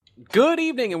Good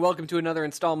evening and welcome to another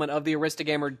installment of the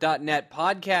Aristogamer.net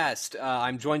podcast.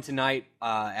 I'm joined tonight,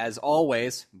 as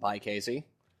always, by Casey.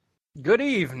 Good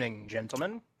evening,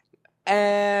 gentlemen.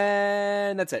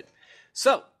 And that's it.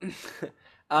 So,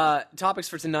 topics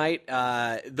for tonight.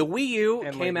 The Wii U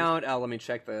came out. Let me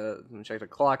check the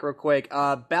clock real quick.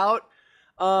 About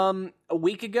a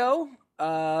week ago.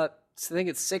 I think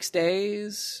it's 6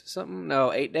 days. Something?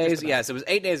 No, 8 days. Yes, it was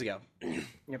 8 days ago.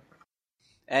 Yep.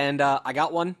 And I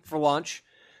got one for launch.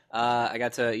 I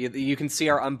got to. You can see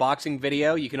our unboxing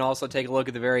video. You can also take a look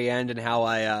at the very end and how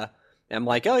I am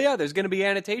like, oh yeah, there's going to be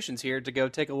annotations here to go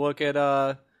take a look at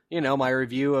my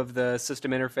review of the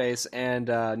system interface and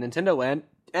Nintendo Land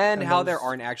and how there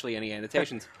aren't actually any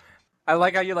annotations. I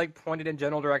like how you pointed in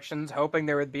general directions, hoping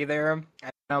they would be there. And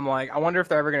I'm like, I wonder if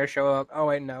they're ever going to show up. Oh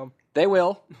wait, no. They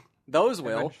will. Those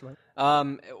will. Eventually.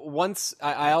 Once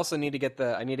I also need to get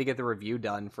the review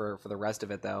done for the rest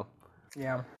of it though.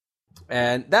 Yeah.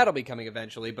 And that'll be coming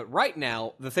eventually. But right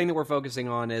now, the thing that we're focusing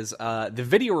on is the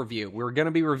video review. We're going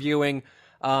to be reviewing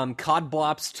COD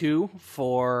Blops 2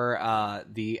 for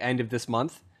the end of this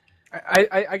month.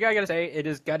 I gotta say, it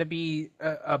has got to be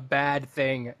a bad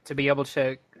thing to be able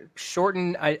to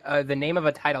shorten the name of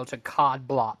a title to COD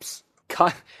Blops.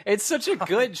 It's such a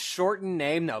good shortened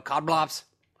name, though. COD Blops.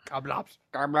 COD Blops.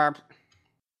 COD Blops.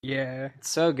 Yeah. It's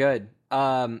so good.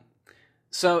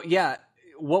 So yeah,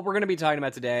 what we're going to be talking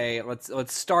about today,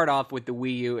 let's start off with the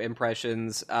Wii U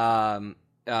impressions.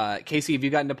 Casey, have you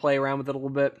gotten to play around with it a little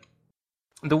bit?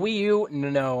 The Wii U,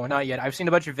 no, not yet. I've seen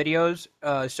a bunch of videos,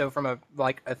 so from a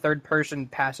third-person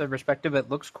passive perspective, it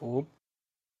looks cool.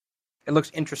 It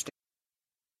looks interesting.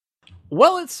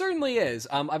 Well, it certainly is.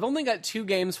 I've only got 2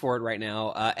 games for it right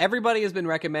now. Everybody has been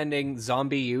recommending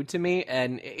Zombie U to me,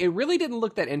 and it really didn't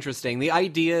look that interesting. The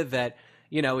idea that,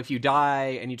 if you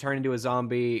die and you turn into a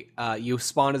zombie, you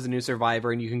spawn as a new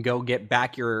survivor and you can go get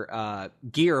back your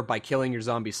gear by killing your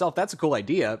zombie self, that's a cool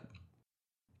idea.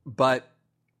 But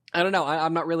I don't know.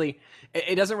 I'm not really.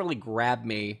 It doesn't really grab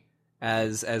me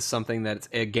as something that's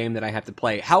a game that I have to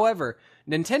play. However,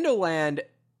 Nintendo Land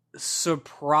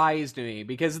surprised me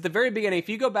because at the very beginning, if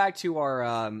you go back to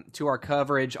our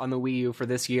coverage on the Wii U for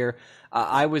this year,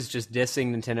 I was just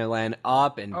dissing Nintendo Land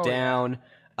up and down.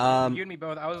 Yeah. You and me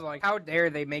both. I was like, how dare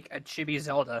they make a chibi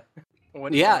Zelda?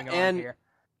 What's going on and here?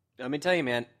 Let me tell you,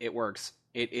 man, it works.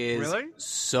 It is really?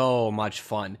 So much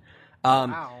fun.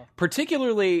 Wow.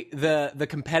 Particularly the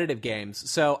competitive games.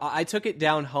 So I took it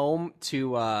down home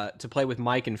to play with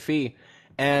Mike and Fee,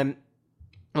 and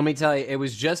let me tell you, it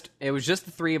was just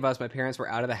the 3 of us. My parents were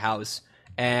out of the house,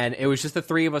 and it was just the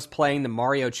 3 of us playing the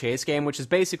Mario Chase game, which is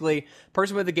basically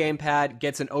person with a gamepad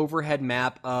gets an overhead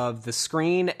map of the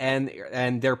screen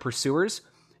and their pursuers.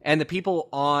 And the people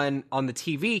on the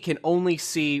TV can only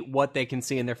see what they can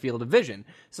see in their field of vision.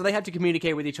 So they have to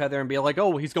communicate with each other and be like,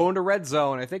 oh, he's going to red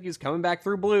zone. I think he's coming back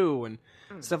through blue and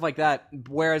stuff like that.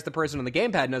 Whereas the person on the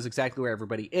gamepad knows exactly where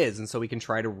everybody is. And so we can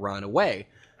try to run away.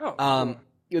 Oh, cool.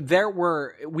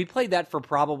 We played that for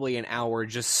probably an hour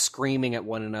just screaming at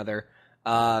one another.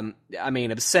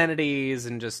 Obscenities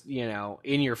and just,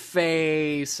 in your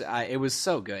face. It was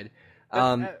so good.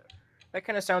 That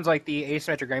kind of sounds like the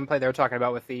asymmetric gameplay they were talking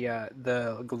about with the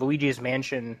Luigi's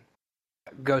Mansion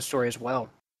ghost story as well.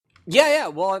 Yeah.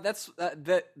 Well, that's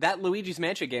that Luigi's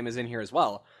Mansion game is in here as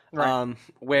well. Right.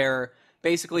 Where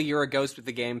basically you're a ghost with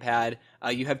the gamepad.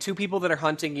 You have 2 people that are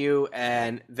hunting you,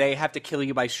 and they have to kill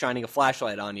you by shining a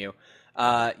flashlight on you.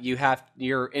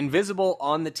 You're invisible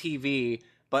on the TV,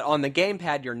 but on the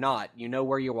gamepad you're not. You know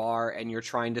where you are, and you're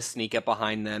trying to sneak up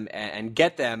behind them and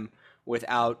get them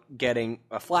without getting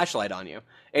a flashlight on you.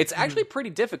 It's actually pretty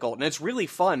difficult, and it's really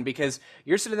fun because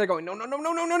you're sitting there going, no.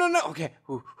 Okay,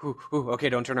 okay,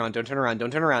 don't turn around.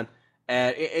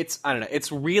 It's, I don't know,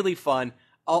 it's really fun.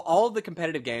 All of the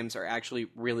competitive games are actually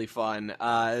really fun.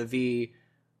 What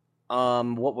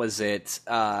was it?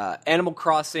 Animal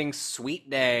Crossing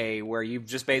Sweet Day, where you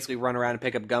just basically run around and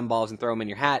pick up gumballs and throw them in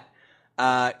your hat,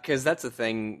 because that's a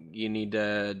thing you need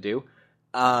to do.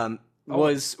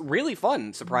 Was really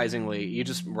fun, surprisingly. You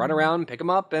just run around, pick them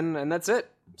up, and that's it.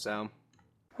 So,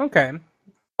 okay.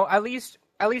 Well, at least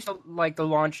the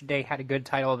launch day had a good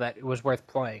title that was worth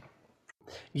playing.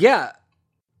 Yeah,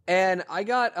 and I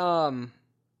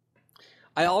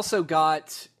also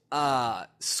got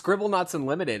Scribblenauts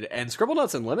Unlimited, and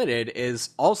Scribblenauts Unlimited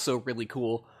is also really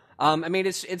cool.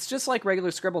 It's just like regular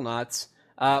Scribblenauts.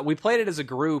 We played it as a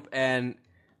group, and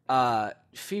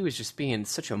Fee was just being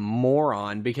such a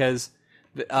moron because,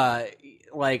 I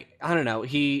don't know,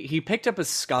 he picked up a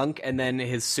skunk and then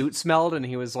his suit smelled and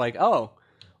he was like, oh,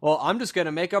 well, I'm just going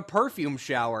to make a perfume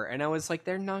shower. And I was like,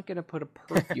 they're not going to put a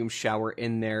perfume shower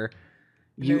in there.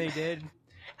 They did.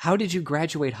 How did you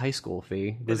graduate high school,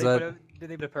 Fee? Did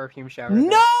they put a perfume shower?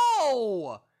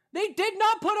 No! They did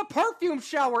not put a perfume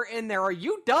shower in there. Are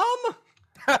you dumb?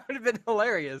 That would have been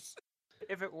hilarious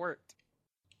if it worked.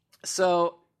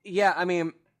 So, yeah, I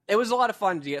mean, it was a lot of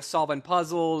fun solving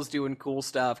puzzles, doing cool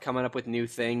stuff, coming up with new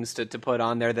things to put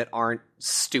on there that aren't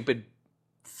stupid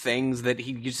things that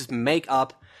you just make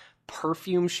up.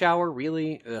 Perfume shower,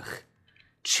 really? Ugh.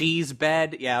 Cheese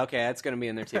bed? Yeah, okay, that's going to be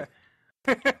in there too.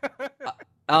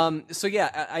 So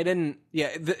yeah, I didn't. Yeah,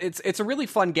 it's a really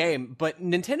fun game, but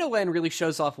Nintendo Land really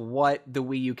shows off what the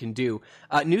Wii U can do.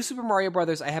 New Super Mario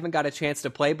Brothers, I haven't got a chance to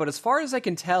play, but as far as I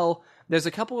can tell, there's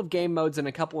a couple of game modes and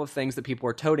a couple of things that people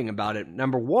are toting about it.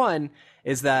 Number one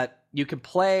is that you can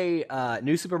play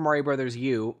New Super Mario Brothers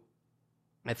U.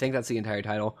 I think that's the entire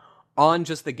title on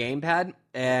just the gamepad,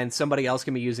 and somebody else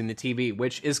can be using the TV,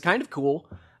 which is kind of cool.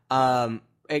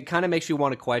 It kind of makes you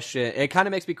want to question. It kind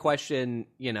of makes me question,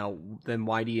 then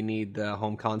why do you need the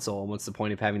home console and what's the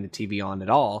point of having the TV on at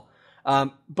all?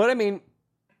 But I mean,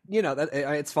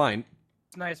 it's fine.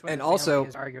 It's nice when and the also family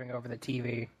is arguing over the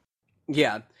TV.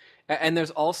 Yeah, and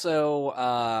there's also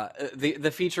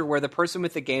the feature where the person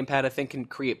with the gamepad, I think, can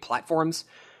create platforms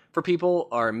for people,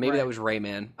 or maybe that was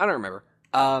Rayman. I don't remember.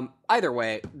 Either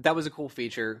way, that was a cool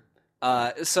feature.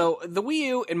 So the Wii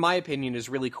U, in my opinion, is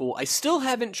really cool. I still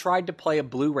haven't tried to play a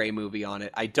Blu-ray movie on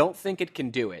it. I don't think it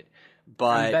can do it,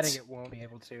 but I'm betting it won't be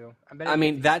able to. I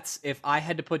mean, if I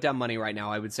had to put down money right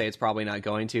now, I would say it's probably not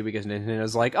going to, because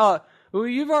Nintendo's like, oh, well,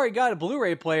 you've already got a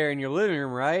Blu-ray player in your living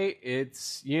room, right?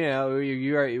 It's, you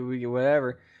already,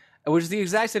 whatever. Which is the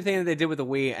exact same thing that they did with the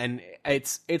Wii, and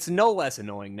it's no less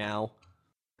annoying now.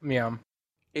 Yeah.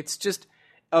 It's just,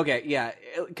 okay, yeah,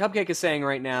 Cupcake is saying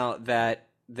right now that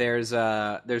there's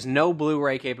no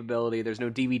Blu-ray capability. There's no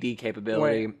DVD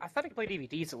capability. Wait, I thought it could play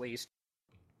DVDs at least.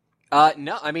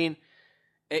 No, I mean,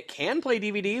 it can play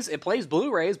DVDs. It plays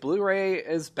Blu-rays. Blu-ray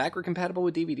is backward compatible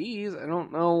with DVDs. I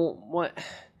don't know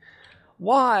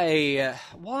why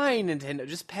Nintendo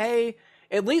just pay.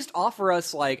 At least offer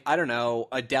us, like, I don't know,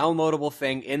 a downloadable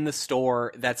thing in the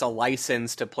store that's a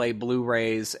license to play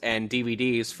Blu-rays and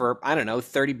DVDs for, I don't know,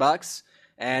 $30.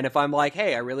 And if I'm like,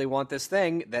 hey, I really want this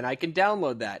thing, then I can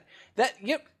download that.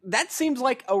 That seems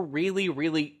like a really,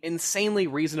 really insanely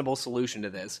reasonable solution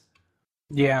to this.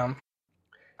 Yeah.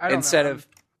 Instead of,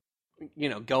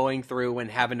 going through and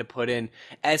having to put in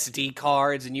SD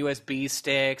cards and USB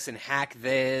sticks and hack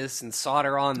this and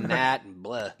solder on that and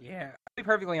blah. Yeah. To be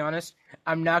perfectly honest,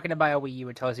 I'm not going to buy a Wii U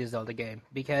until I see a Zelda game.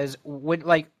 Because,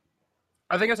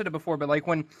 I think I said it before, but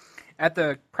when at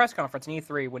the press conference in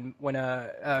E3,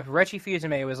 when Reggie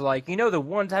Fils-Aimé was like, the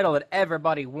one title that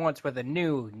everybody wants with a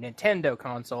new Nintendo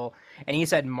console, and he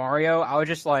said Mario, I was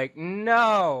just like,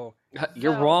 no,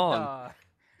 you're Zelda. wrong.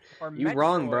 Or you Metroid,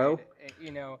 wrong, bro.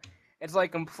 It's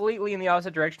like completely in the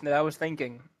opposite direction that I was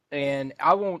thinking, and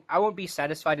I won't be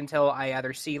satisfied until I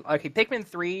either see, okay, Pikmin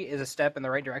 3 is a step in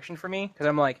the right direction for me, because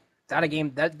I'm like, that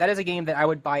is a game that I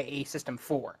would buy a system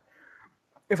for.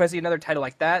 If I see another title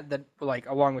like that,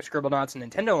 along with Scribblenauts and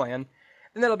Nintendo Land,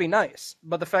 then that'll be nice.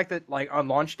 But the fact that, on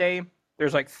launch day,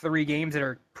 there's, 3 games that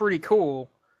are pretty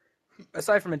cool,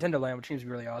 aside from Nintendo Land, which seems to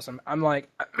be really awesome, I'm like,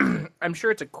 I'm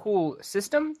sure it's a cool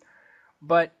system,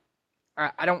 but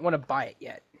I don't want to buy it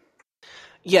yet.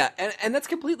 Yeah, and that's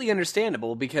completely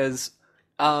understandable, because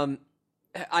I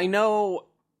know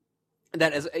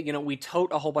that, as we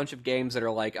tote a whole bunch of games that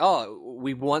are like, oh,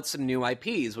 we want some new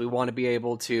IPs, we want to be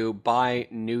able to buy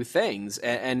new things,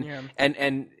 and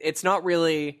it's not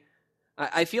really.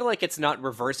 I feel like it's not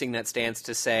reversing that stance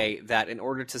to say that in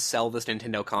order to sell this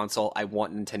Nintendo console, I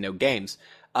want Nintendo games,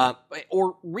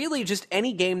 or really just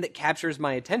any game that captures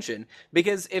my attention.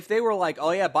 Because if they were like,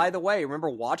 oh yeah, by the way, remember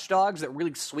Watch Dogs, that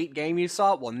really sweet game you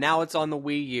saw? Well, now it's on the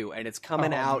Wii U and it's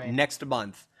coming out next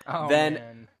month. Then.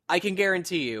 Man. I can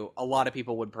guarantee you a lot of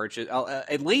people would purchase,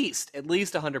 at least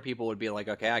 100 people would be like,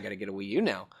 okay, I gotta get a Wii U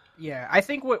now. Yeah, I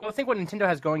think what Nintendo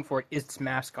has going for it is its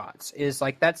mascots.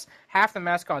 That's half the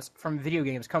mascots from video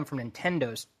games come from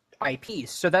Nintendo's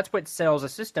IPs. So that's what sells a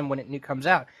system when it comes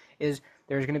out, is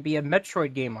there's going to be a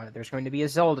Metroid game on it, there's going to be a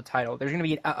Zelda title, there's going to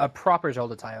be a proper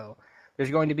Zelda title.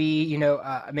 There's going to be,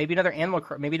 maybe another Animal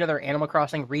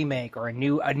Crossing remake, or a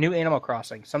new Animal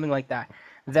Crossing, something like that.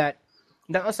 That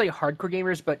not necessarily hardcore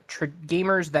gamers, but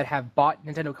gamers that have bought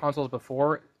Nintendo consoles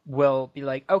before will be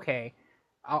like, okay,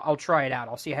 I'll try it out.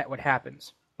 I'll see what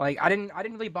happens. I didn't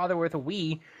really bother with a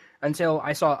Wii until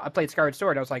I played Skyward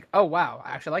Sword, and I was like, oh wow,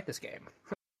 I actually like this game.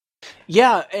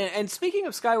 Yeah, and speaking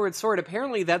of Skyward Sword,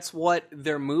 apparently that's what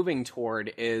they're moving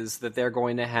toward, is that they're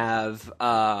going to have,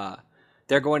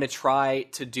 they're going to try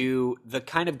to do the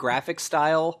kind of graphic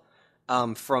style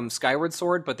from Skyward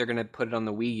Sword, but they're going to put it on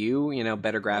the Wii U,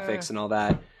 better graphics and all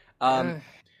that. I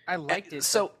liked it.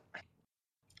 So,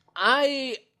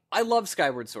 I love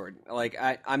Skyward Sword. Like,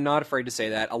 I'm not afraid to say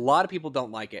that. A lot of people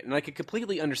don't like it, and I can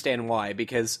completely understand why,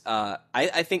 because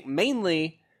I think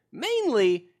mainly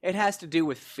it has to do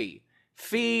with Fee.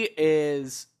 Fee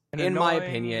is, in my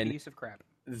opinion, piece of crap.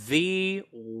 The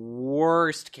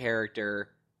worst character,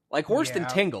 like worse than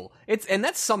Tingle. And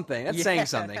that's something. That's saying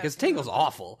something, because Tingle's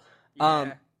awful.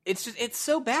 Yeah. It's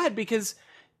so bad because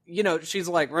she's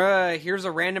like, here's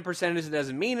a random percentage that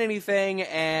doesn't mean anything,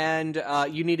 and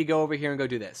you need to go over here and go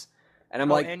do this. And I'm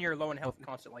like, and you're low in health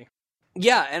constantly.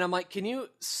 Yeah, and I'm like, can you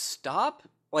stop?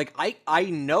 Like, I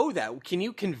know that. Can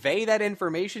you convey that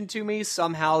information to me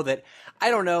somehow that, I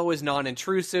don't know, is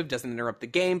non-intrusive, doesn't interrupt the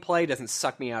gameplay, doesn't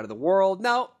suck me out of the world?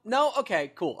 No?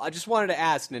 Okay, cool. I just wanted to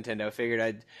ask Nintendo. Figured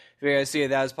I'd see if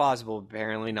that was possible.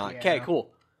 Apparently not. Okay,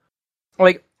 cool.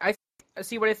 Like, I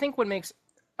see what I think what makes it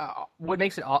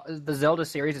the Zelda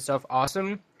series itself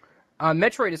awesome.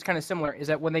 Metroid is kind of similar. Is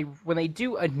that when they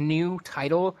do a new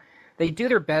title, they do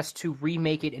their best to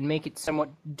remake it and make it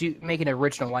make it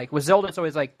original. Like with Zelda, it's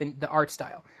always like the art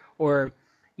style, or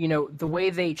the way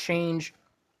they change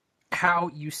how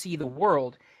you see the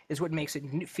world is what makes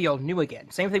it feel new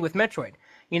again. Same thing with Metroid.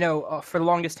 For the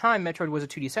longest time, Metroid was a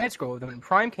 2D side scroller. Then when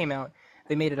Prime came out,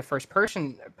 they made it a first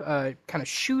person kind of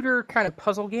shooter, kind of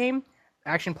puzzle game,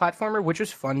 action platformer, which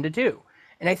was fun to do.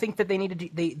 And I think that they need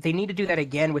to do that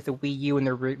again with the Wii U, and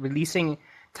they're releasing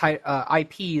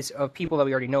IPs of people that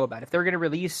we already know about. If they're going to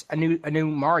release a new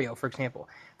Mario, for example,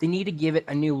 they need to give it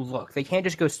a new look. They can't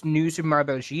just go new Super Mario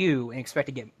Bros. U and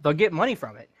expect to they'll get money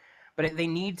from it, but they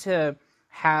need to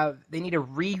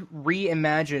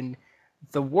reimagine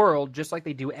the world just like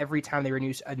they do every time they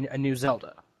release a new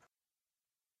Zelda.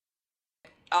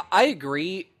 I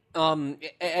agree,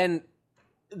 and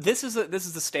this is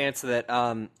the stance that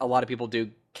a lot of people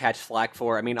do catch flack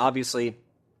for. I mean, obviously,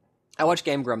 I watch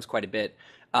Game Grumps quite a bit.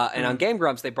 And on Game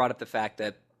Grumps, they brought up the fact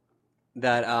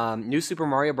that New Super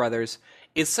Mario Brothers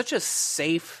is such a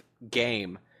safe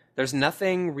game. There's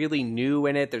nothing really new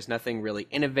in it. There's nothing really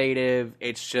innovative.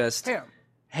 It's just,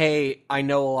 hey, I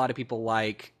know a lot of people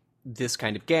like this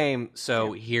kind of game,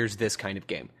 so here's this kind of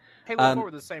game. Halo 4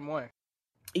 was the same way.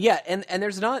 Yeah, and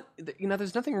there's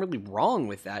nothing really wrong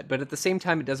with that, but at the same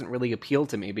time, it doesn't really appeal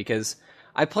to me because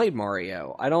I played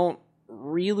Mario. I don't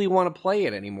really want to play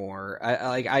it anymore.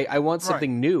 I want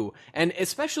something new, and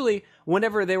especially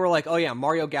whenever they were like, "Oh yeah,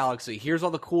 Mario Galaxy. Here's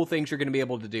all the cool things you're going to be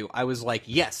able to do." I was like,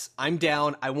 "Yes, I'm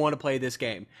down. I want to play this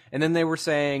game." And then they were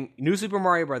saying New Super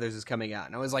Mario Brothers is coming out,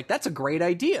 and I was like, "That's a great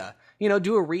idea.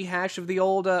 Do a rehash of the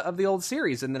old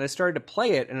series." And then I started to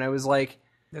play it, and I was like,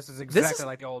 "This is exactly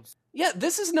like the old." Yeah,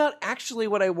 this is not actually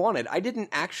what I wanted. I didn't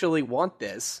actually want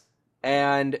this,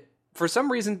 and for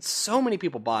some reason, so many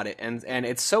people bought it, and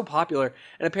it's so popular,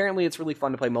 and apparently it's really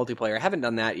fun to play multiplayer. I haven't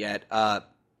done that yet. Oh,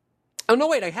 no,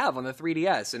 wait, I have on the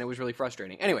 3DS, and it was really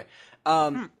frustrating. Anyway,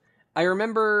 I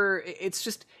remember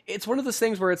it's one of those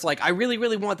things where it's like, I really,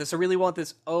 really want this. I really want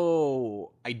this.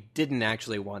 Oh, I didn't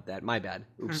actually want that. My bad.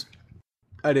 Oops.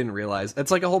 I didn't realize.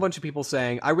 It's like a whole bunch of people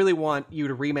saying, I really want you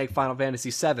to remake Final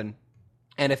Fantasy VII.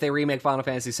 And if they remake Final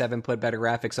Fantasy VII, put better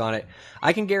graphics on it,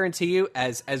 I can guarantee you,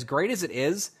 as great as it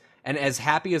is, and as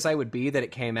happy as I would be that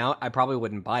it came out, I probably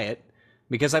wouldn't buy it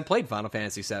because I played Final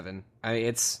Fantasy VII. I mean,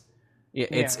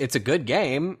 it's a good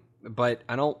game, but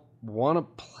I don't want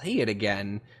to play it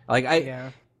again.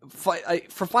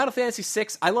 For Final Fantasy VI,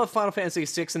 I love Final Fantasy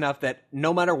VI enough that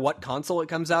no matter what console it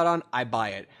comes out on, I buy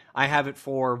it. I have it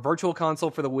for Virtual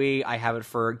Console for the Wii, I have it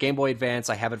for Game Boy Advance,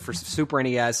 I have it for Super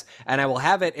NES, and I will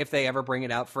have it if they ever bring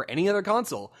it out for any other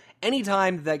console.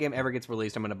 Anytime that game ever gets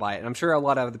released, I'm going to buy it. And I'm sure a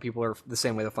lot of other people are the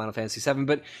same way with Final Fantasy VII,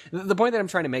 but the point that I'm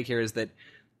trying to make here is that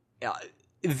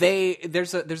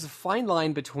there's a fine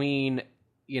line between,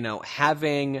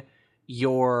 having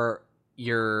your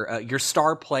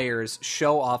star players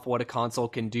show off what a console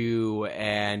can do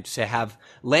and to have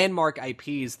landmark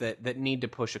IPs that need to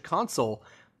push a console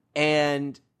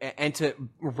and to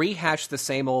rehash the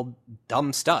same old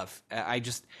dumb stuff. I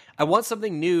want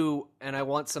something new and I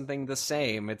want something the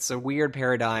same. It's a weird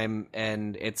paradigm,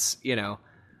 and it's, See,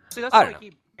 that's why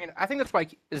I think that's why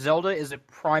Zelda is a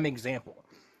prime example.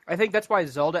 I think that's why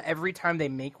Zelda, every time they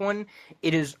make one,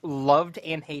 it is loved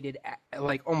and hated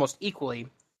like almost equally,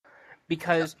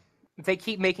 because they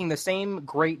keep making the same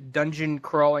great dungeon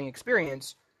crawling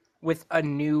experience with a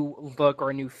new look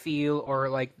or a new feel, or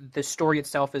like the story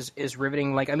itself is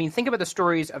riveting. Like, I mean, think about the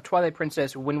stories of Twilight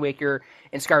Princess, Wind Waker,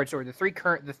 and Skyward Sword,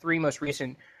 the three most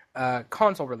recent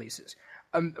console releases.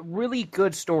 Really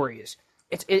good stories.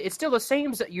 It's still the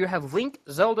same. You have Link,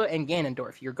 Zelda, and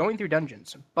Ganondorf. You're going through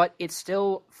dungeons, but it's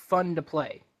still fun to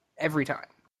play every time.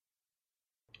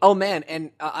 Oh man,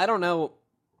 and I don't know.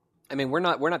 I mean, we're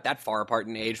not that far apart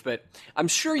in age, but I'm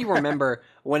sure you remember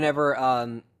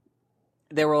whenever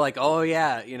they were like, oh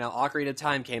yeah, Ocarina of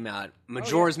Time came out,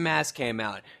 Majora's Mask came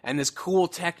out, and this cool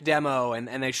tech demo,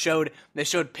 and they showed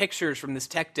pictures from this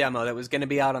tech demo that was going to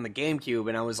be out on the GameCube,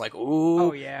 and I was like,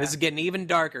 ooh, this is getting even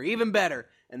darker, even better.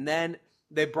 And then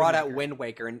they brought out Wind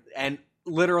Waker, and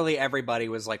literally everybody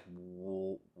was like,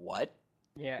 what?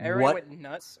 Yeah, everyone went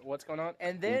nuts. What's going on?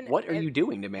 And then what are you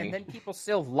doing to me? And then people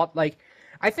still love, like,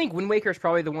 I think Wind Waker is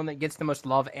probably the one that gets the most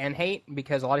love and hate,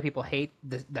 because a lot of people hate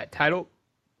that title.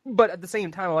 But at the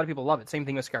same time, a lot of people love it. Same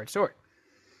thing with Skyward Sword.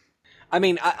 I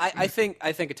mean, I think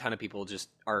a ton of people just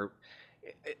are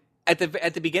at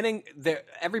the beginning.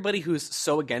 Everybody who's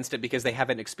so against it because they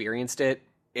haven't experienced it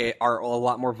are a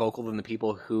lot more vocal than the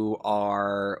people who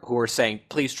are saying,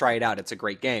 "Please try it out. It's a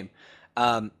great game."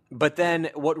 But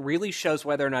then, what really shows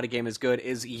whether or not a game is good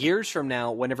is years from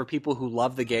now, whenever people who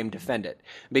love the game defend it,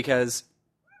 because.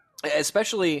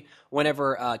 Especially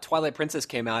whenever Twilight Princess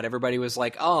came out, everybody was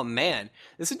like, oh man,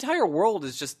 this entire world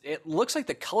is just, it looks like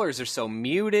the colors are so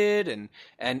muted and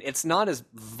it's not as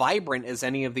vibrant as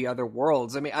any of the other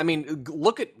worlds. I mean,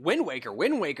 look at Wind Waker.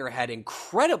 Wind Waker had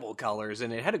incredible colors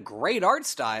and it had a great art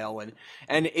style.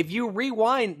 And if you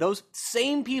rewind, those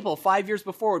same people 5 years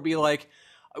before would be like,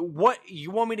 what,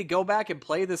 you want me to go back and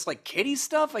play this like kiddie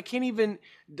stuff? I can't even,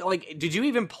 like, did you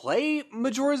even play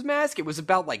Majora's Mask? It was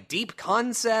about like deep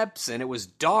concepts and it was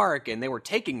dark and they were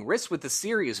taking risks with the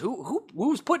series.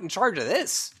 Who's put in charge of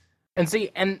this? And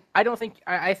see, and I think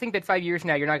that 5 years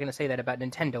now you're not going to say that about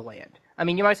Nintendo Land. I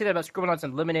mean, you might say that about Scribblenauts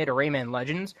Unlimited or Rayman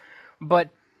Legends, but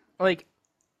like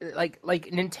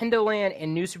Nintendo Land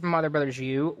and New Super Mario Bros.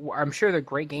 U, I'm sure they're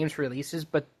great games for releases,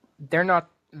 but they're not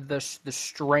the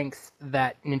strength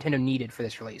that Nintendo needed for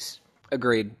this release.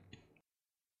 Agreed.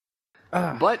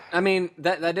 But I mean,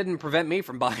 that didn't prevent me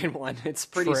from buying one. It's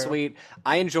pretty sweet.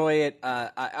 I enjoy it.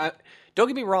 I don't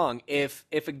get me wrong. If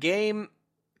a game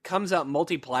comes out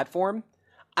multi-platform,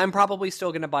 I'm probably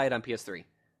still going to buy it on PS3.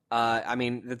 I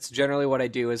mean, that's generally what I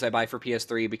do. Is I buy for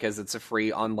PS3 because it's a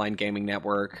free online gaming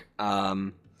network.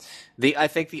 I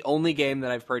think the only game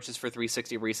that I've purchased for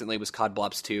 360 recently was COD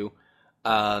Blops 2.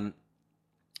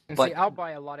 See, I'll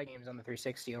buy a lot of games on the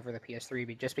 360 over the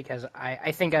PS3, just because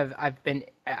I think I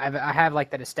have like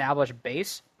that established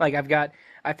base. Like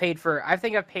I've paid for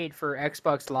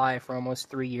Xbox Live for almost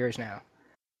 3 years now.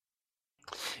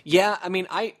 Yeah, I mean,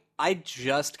 I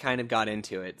just kind of got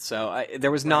into it, so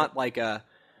there was not like a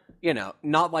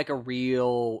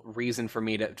real reason for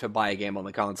me to buy a game on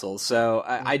the console. So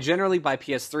I generally buy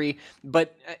PS3,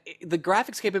 but the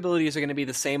graphics capabilities are going to be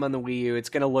the same on the Wii U. It's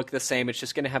going to look the same. It's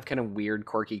just going to have kind of weird,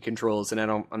 quirky controls, and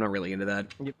I'm not really into that.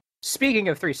 Speaking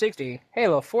of 360,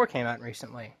 Halo 4 came out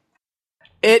recently.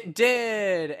 It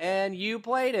did, and you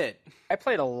played it. I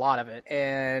played a lot of it,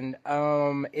 and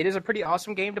it is a pretty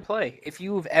awesome game to play. If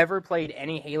you've ever played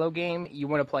any Halo game, you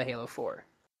want to play Halo 4.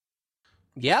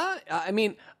 Yeah, I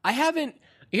mean, I haven't.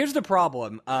 Here's the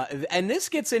problem, and this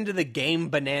gets into the game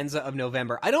bonanza of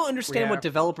November. I don't understand what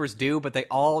developers do, but they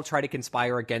all try to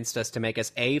conspire against us to make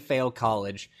us A, fail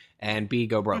college, and B,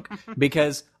 go broke.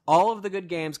 Because all of the good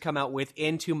games come out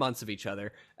within 2 months of each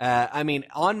other. I mean,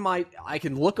 I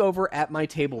can look over at my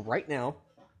table right now.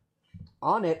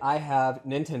 On it, I have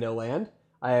Nintendo Land,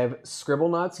 I have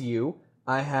Scribblenauts U,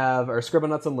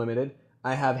 Scribblenauts Unlimited,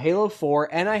 I have Halo 4,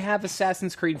 and I have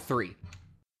Assassin's Creed 3.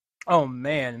 Oh,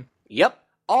 man. Yep,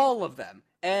 all of them.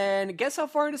 And guess how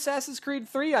far in Assassin's Creed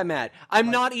 3 I'm at?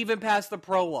 I'm not even past the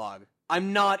prologue.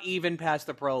 Not even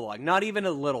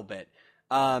a little bit.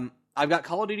 I've got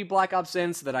Call of Duty Black Ops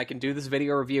in so that I can do this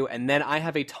video review, and then I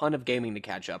have a ton of gaming to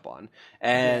catch up on.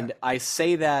 And I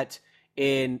say that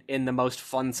in the most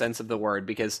fun sense of the word,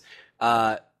 because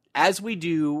as we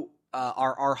do,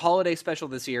 our holiday special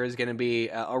this year is going to be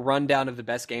a rundown of the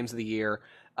best games of the year.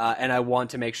 And I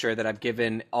want to make sure that I've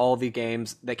given all the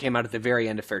games that came out at the very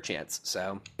end a fair chance.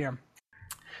 So yeah.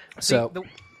 So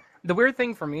the weird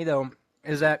thing for me though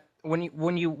is that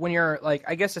when you're like,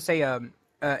 I guess to say an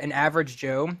average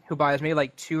Joe who buys maybe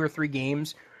like 2 or 3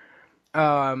 games,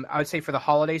 I would say for the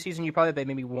holiday season you probably buy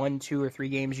maybe 1, 2, or 3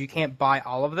 games. You can't buy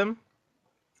all of them.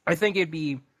 I think it'd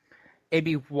be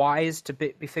wise to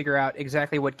figure out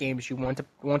exactly what games you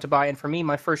want to buy. And for me,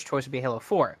 my first choice would be Halo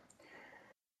 4.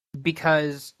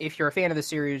 because if you're a fan of the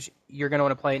series, you're going to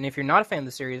want to play it, and if you're not a fan of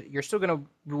the series, you're still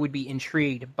would be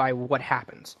intrigued by what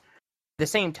happens. At the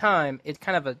same time, it's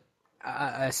kind of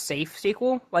a safe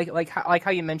sequel, like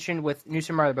how you mentioned with New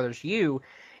Super Mario Brothers U,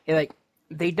 like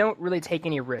they don't really take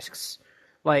any risks.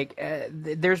 Like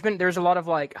there's a lot of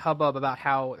like hubbub about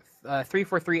how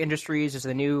 343 Industries is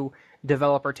the new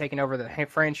developer taking over the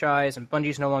franchise, and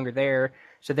Bungie's no longer there,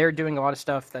 so they're doing a lot of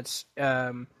stuff that's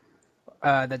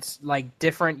like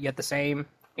different yet the same.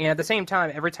 And at the same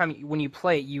time, every time when you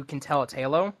play it, you can tell it's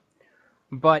Halo,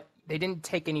 but they didn't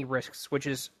take any risks, which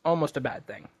is almost a bad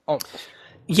thing. Almost.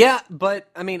 Yeah, but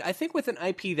I mean, I think with an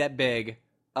IP that big,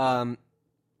 that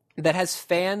has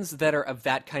fans that are of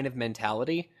that kind of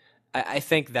mentality, I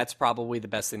think that's probably the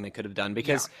best thing they could have done.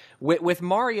 Because with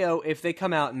Mario, if they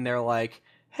come out and they're like,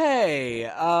 "Hey,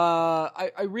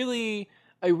 I really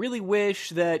wish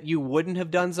that you wouldn't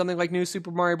have done something like New Super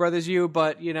Mario Brothers U,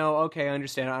 but, okay, I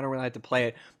understand. I don't really have to play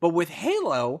it." But with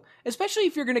Halo, especially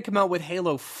if you're going to come out with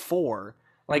Halo 4,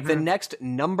 like the next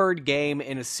numbered game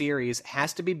in a series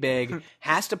has to be big,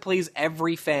 has to please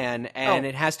every fan, and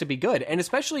it has to be good. And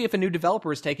especially if a new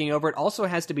developer is taking over, it also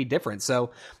has to be different.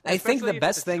 So I think the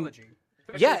best thing...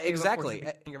 Yeah, exactly.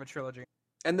 Of a trilogy.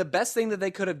 And the best thing that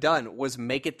they could have done was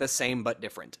make it the same but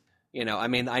different. I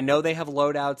mean, I know they have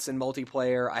loadouts in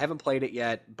multiplayer. I haven't played it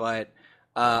yet, but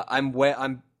I'm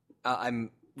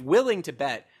willing to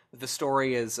bet that the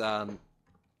story is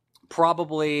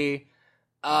probably.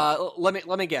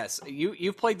 Let me guess.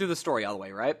 You've played through the story all the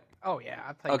way, right? Oh yeah,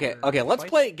 I played. Okay. Let's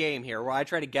play a game here where I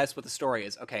try to guess what the story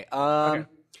is. Okay.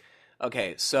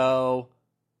 Okay. So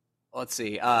let's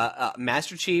see.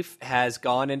 Master Chief has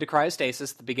gone into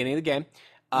cryostasis at the beginning of the game.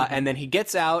 And then he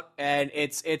gets out, and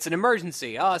it's an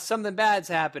emergency. Oh, something bad's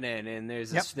happening, and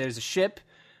there's a ship,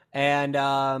 and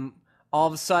all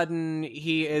of a sudden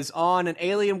he is on an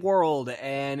alien world,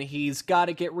 and he's got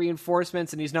to get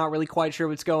reinforcements, and he's not really quite sure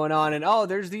what's going on. And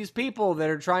there's these people that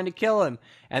are trying to kill him,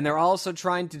 and they're also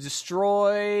trying to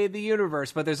destroy the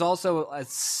universe. But there's also a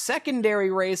secondary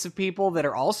race of people that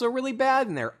are also really bad,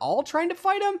 and they're all trying to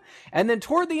fight him. And then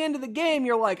toward the end of the game,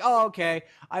 you're like, oh, okay,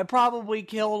 I probably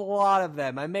killed a lot of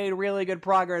them. I made really good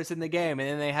progress in the game. And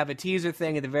then they have a teaser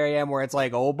thing at the very end where it's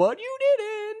like, oh, but you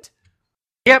didn't.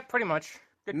 Yep, pretty much.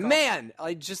 Man,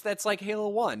 that's like Halo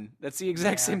 1. That's the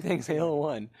exact same thing as Halo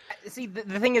 1. See,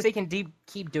 the thing is, they can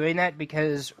keep doing that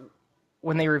because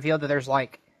when they reveal that there's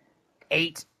like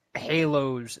 8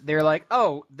 Halos, they're like,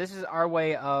 oh, this is our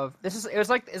way of it's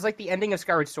like the ending of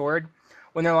Skyward Sword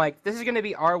when they're like, this is going to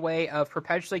be our way of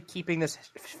perpetually keeping this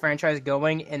franchise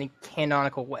going in a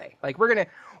canonical way. Like we're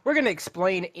gonna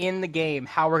explain in the game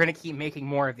how we're gonna keep making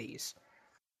more of these.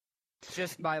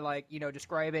 Just by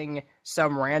describing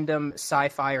some random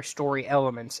sci-fi or story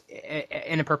elements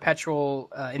in a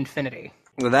perpetual infinity.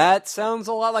 Well, that sounds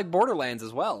a lot like Borderlands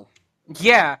as well.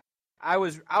 Yeah, I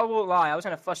won't lie, I was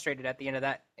kind of frustrated at the end of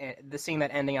that, seeing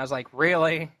that ending. I was like,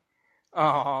 really?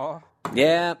 Oh.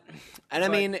 Yeah, and I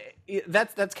mean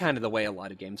that's kind of the way a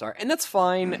lot of games are, and that's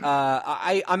fine.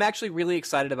 I'm actually really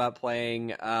excited about playing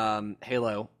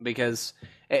Halo because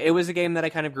it was a game that I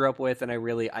kind of grew up with, and I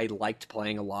liked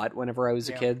playing a lot whenever I was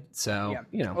a kid. So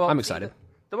I'm excited.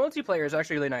 The multiplayer is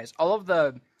actually really nice. All of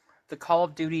the Call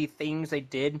of Duty things they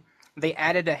did, they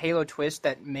added a Halo twist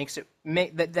that makes it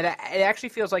that it actually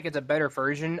feels like it's a better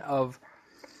version of.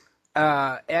 It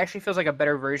actually feels like a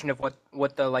better version of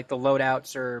what the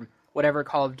loadouts or whatever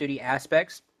Call of Duty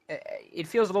aspects. It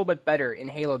feels a little bit better in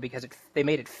Halo because they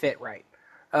made it fit right.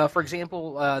 For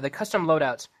example, the custom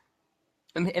loadouts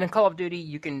in a Call of Duty,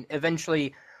 you can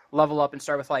eventually level up and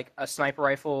start with like a sniper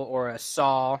rifle or a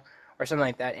saw or something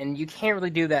like that, and you can't really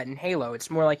do that in Halo. It's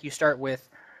more like you start with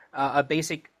a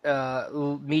basic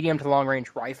medium to long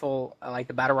range rifle, like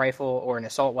the battle rifle or an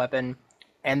assault weapon,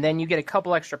 and then you get a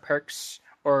couple extra perks.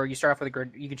 Or you start off with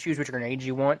you can choose which grenades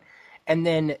you want, and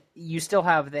then you still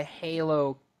have the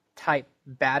Halo type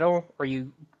battle where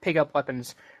you pick up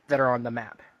weapons that are on the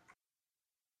map.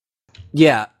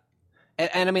 Yeah,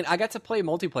 and I mean, I got to play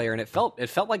multiplayer, and it felt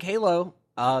like Halo.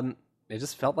 It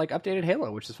just felt like updated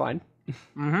Halo, which is fine.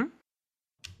 Mm-hmm.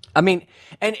 I mean,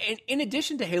 and in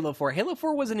addition to Halo 4, Halo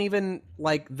 4 wasn't even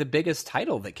like the biggest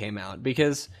title that came out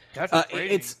because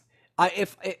it's.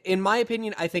 If in my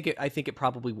opinion, I think it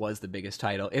probably was the biggest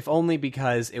title, if only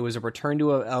because it was a return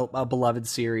to a beloved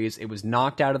series. It was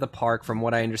knocked out of the park, from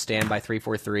what I understand, by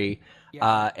 343,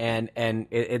 and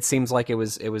it seems like it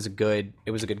was a good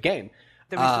game.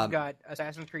 Then we still got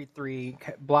Assassin's Creed 3,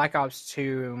 Black Ops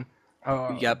 2,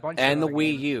 yep, and the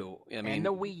Wii U. I mean, and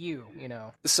the Wii U.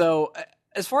 So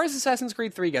as far as Assassin's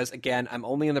Creed 3 goes, again, I'm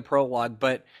only in the prologue,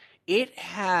 but it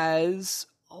has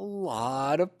a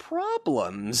lot of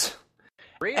problems.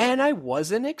 Really? And I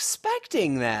wasn't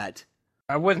expecting that.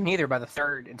 I wasn't either by the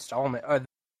third installment.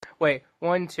 Wait,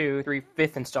 1, 2, 3,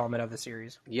 fifth installment of the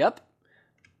series. Yep.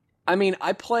 I mean,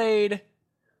 I played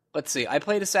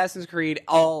Assassin's Creed,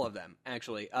 all of them,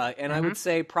 actually. And I would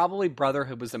say probably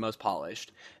Brotherhood was the most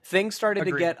polished. Things started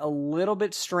to get a little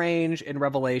bit strange in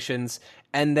Revelations,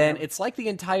 and then it's like the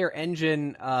entire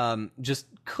engine just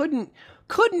couldn't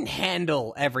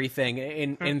handle everything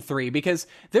in 3, because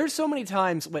there's so many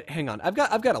times. Wait, hang on. I've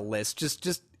got a list.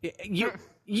 Just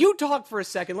you talk for a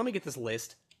second. Let me get this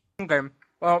list. Okay.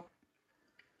 Well,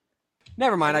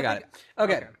 never mind. I got it.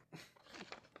 Okay.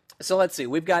 So let's see.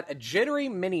 We've got a jittery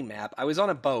mini-map. I was on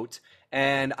a boat,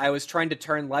 and I was trying to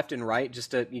turn left and right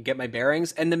just to get my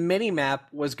bearings, and the mini-map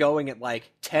was going at,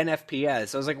 like, 10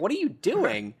 FPS. I was like, what are you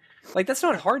doing? Like, that's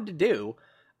not hard to do.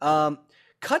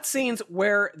 Cutscenes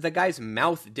where the guy's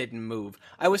mouth didn't move.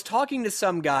 I was talking to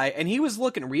some guy, and he was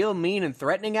looking real mean and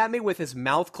threatening at me with his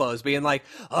mouth closed, being like,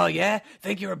 oh, yeah?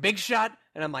 Think you're a big shot?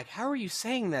 And I'm like, how are you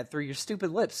saying that through your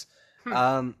stupid lips?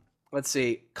 Let's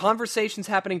see. Conversations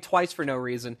happening twice for no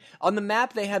reason. On the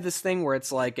map, they have this thing where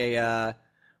it's like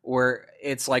where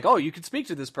it's like, oh, you could speak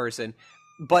to this person,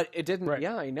 but it didn't. Right.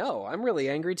 Yeah, I know. I'm really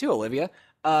angry too, Olivia.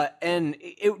 And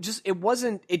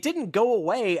it didn't go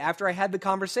away after I had the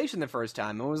conversation the first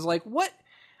time. I was like, what?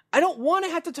 I don't want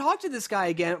to have to talk to this guy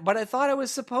again, but I thought I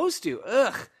was supposed to.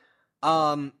 Ugh.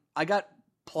 I got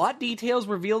plot details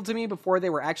revealed to me before they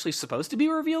were actually supposed to be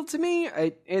revealed to me.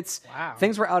 Wow.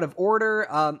 Things were out of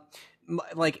order.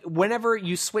 Like, whenever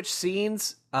you switch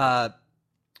scenes, what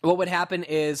would happen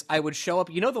is I would show up,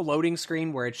 you know the loading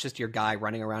screen where it's just your guy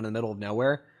running around in the middle of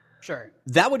nowhere? Sure.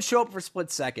 That would show up for a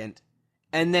split second,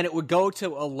 and then it would go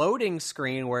to a loading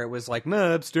screen where it was like,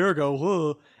 maps, there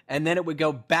go, and then it would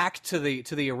go back to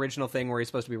the original thing where he's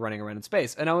supposed to be running around in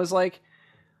space. And I was like,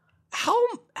 how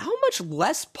much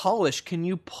less polish can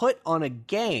you put on a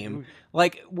game?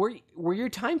 Like, were your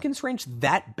time constraints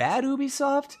that bad,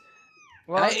 Ubisoft?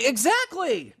 Well,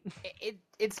 exactly.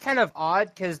 It's kind of odd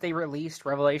because they released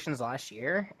Revelations last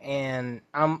year, and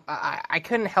I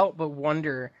couldn't help but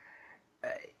wonder,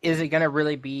 is it going to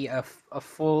really be a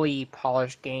fully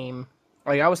polished game?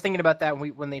 Like, I was thinking about that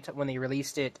when they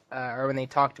released it, or when they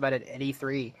talked about it at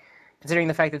E3. Considering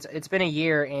the fact that it's been a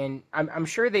year, and I'm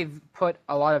sure they've put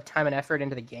a lot of time and effort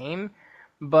into the game,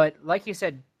 but like you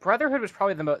said, Brotherhood was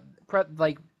probably the most,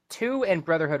 2 and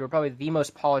Brotherhood were probably the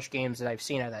most polished games that I've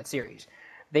seen out of that series.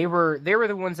 They were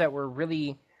the ones that were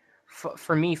really,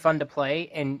 for me, fun to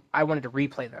play, and I wanted to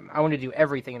replay them. I wanted to do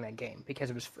everything in that game because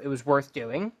it was worth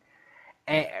doing.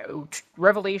 And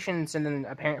Revelations, and then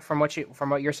apparently from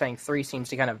what you're saying, 3 seems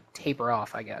to kind of taper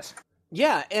off, I guess.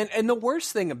 Yeah, and the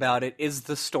worst thing about it is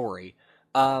the story.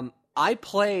 I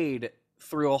played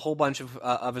through a whole bunch of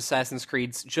Assassin's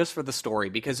Creeds just for the story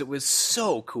because it was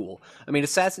so cool. I mean,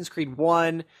 Assassin's Creed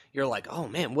 1, you're like, oh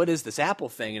man, what is this apple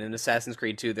thing? And in Assassin's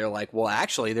Creed 2, they're like, well,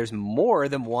 actually, there's more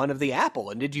than one of the apple.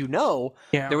 And did you know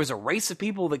there was a race of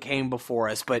people that came before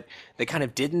us, but they kind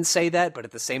of didn't say that, but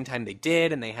at the same time they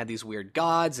did, and they had these weird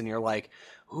gods, and you're like,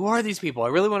 who are these people? I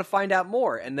really want to find out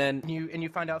more. And then you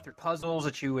find out through puzzles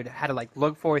that you had to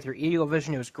look for with your eagle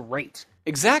vision. It was great.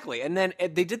 Exactly. And then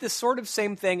they did this sort of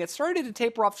same thing. It started to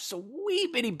taper off just a wee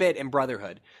bitty bit in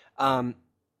Brotherhood. And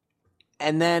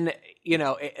then,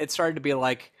 it started to be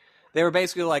like, they were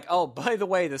basically like, oh, by the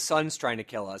way, the sun's trying to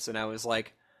kill us. And I was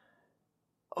like,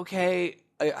 okay,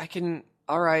 I can,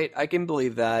 all right, I can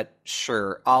believe that.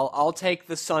 Sure. I'll take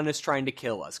the sun is trying to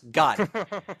kill us. Got it.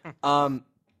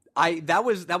 That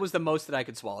was the most that I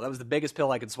could swallow. That was the biggest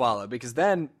pill I could swallow, because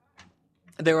then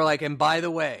they were like, and by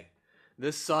the way,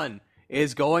 the sun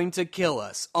is going to kill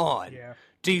us on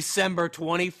December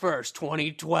 21st,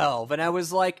 2012. And I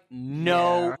was like,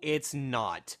 no, it's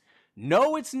not.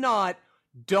 No, it's not.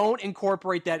 Don't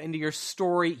incorporate that into your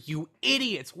story, you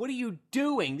idiots. What are you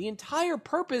doing? The entire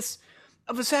purpose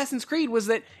of Assassin's Creed was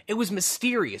that it was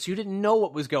mysterious. You didn't know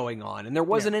what was going on, and there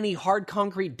wasn't any hard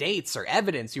concrete dates or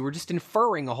evidence. You were just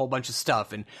inferring a whole bunch of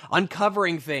stuff and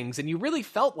uncovering things, and you really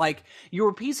felt like you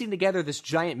were piecing together this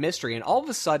giant mystery. And all of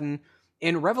a sudden,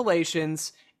 in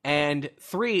Revelations and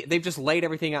 3, they've just laid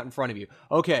everything out in front of you.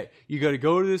 Okay, you gotta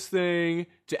go to this thing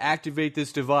to activate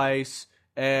this device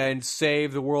and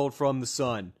save the world from the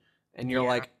sun. And you're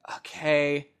like,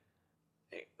 okay.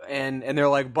 And they're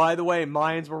like, by the way,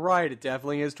 Mayans were right. It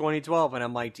definitely is 2012. And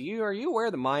I'm like, are you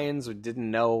aware the Mayans didn't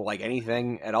know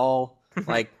anything at all?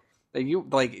 You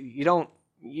don't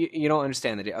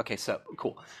understand the. Okay, so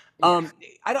cool. I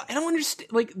don't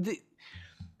understand.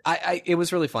 It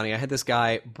was really funny. I had this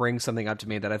guy bring something up to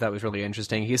me that I thought was really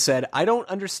interesting. He said, I don't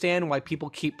understand why people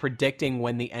keep predicting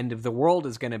when the end of the world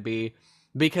is going to be,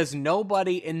 because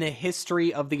nobody in the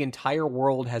history of the entire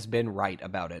world has been right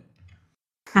about it.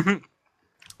 And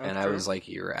I was like,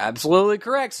 you're absolutely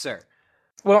correct, sir.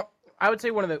 Well, I would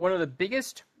say one of the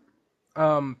biggest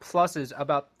pluses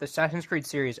about the Assassin's Creed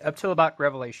series, up till about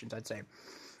Revelations, I'd say,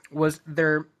 was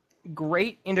their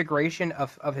great integration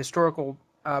of historical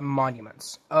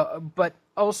monuments, but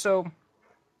also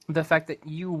the fact that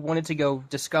you wanted to go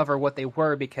discover what they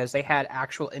were because they had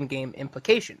actual in-game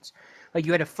implications. Like,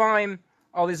 you had to find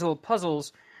all these little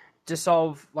puzzles to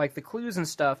solve, like, the clues and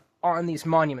stuff on these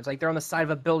monuments. Like, they're on the side of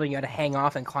a building you had to hang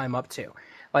off and climb up to.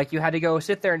 Like, you had to go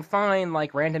sit there and find,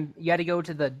 like, random... You had to go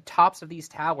to the tops of these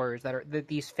towers that are...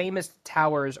 These famous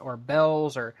towers or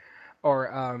bells or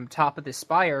top of the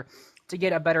spire to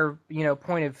get a better,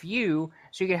 point of view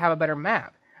so you could have a better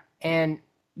map. And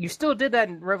you still did that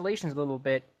in Revelations a little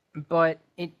bit, but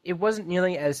it wasn't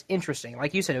nearly as interesting.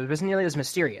 Like you said, it wasn't nearly as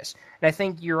mysterious. And I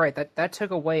think you're right, that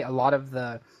took away a lot of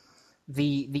the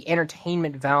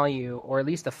entertainment value, or at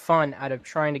least the fun out of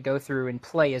trying to go through and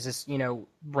play as this,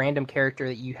 random character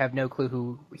that you have no clue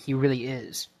who he really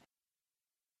is.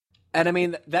 And I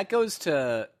mean, that goes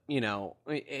to,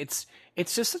 it's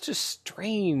just such a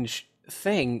strange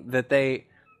thing that they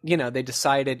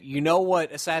decided,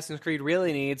 what Assassin's Creed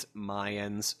really needs?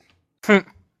 Mayans.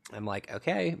 I'm like,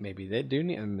 okay, maybe they do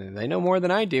need, they know more than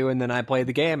I do. And then I played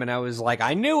the game and I was like,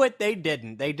 I knew it. They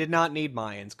didn't. They did not need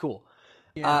Mayans. Cool.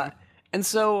 Yeah. And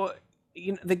so,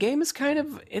 the game is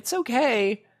it's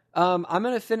okay. I'm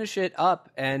going to finish it up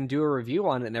and do a review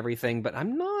on it and everything, but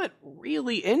I'm not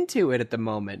really into it at the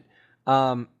moment.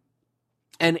 And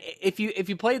if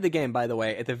you played the game, by the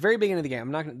way, at the very beginning of the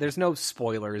game, there's no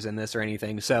spoilers in this or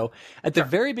anything. So at the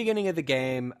very beginning of the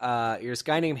game, you're this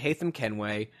guy named Haytham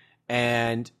Kenway,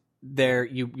 and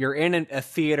you're in a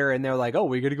theater, and they're like, oh,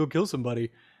 we got to go kill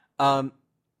somebody.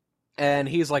 And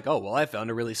he's like, oh, well, I found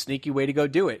a really sneaky way to go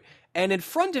do it. And in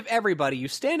front of everybody, you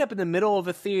stand up in the middle of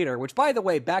a theater, which, by the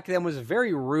way, back then was a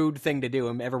very rude thing to do,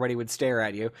 and everybody would stare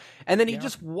at you. And then he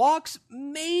just walks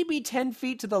maybe 10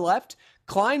 feet to the left,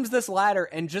 climbs this ladder,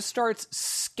 and just starts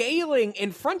scaling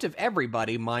in front of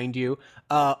everybody, mind you,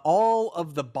 all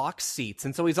of the box seats.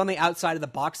 And so he's on the outside of the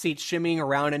box seats shimmying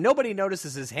around, and nobody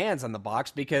notices his hands on the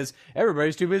box because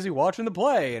everybody's too busy watching the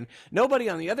play. And nobody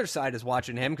on the other side is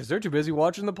watching him because they're too busy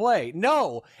watching the play.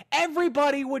 No,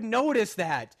 everybody would notice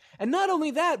that. And not only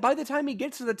that, by the time he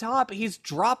gets to the top, he's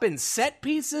dropping set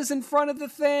pieces in front of the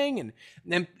thing, and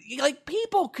like,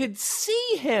 people could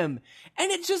see him.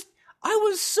 And I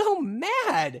was so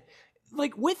mad.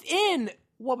 Like, within,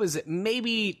 what was it,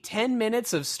 maybe 10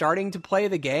 minutes of starting to play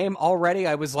the game, already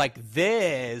I was like,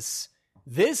 this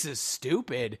is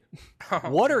stupid.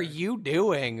 What are you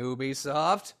doing,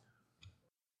 Ubisoft?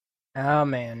 Oh,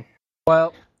 man.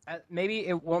 Well, maybe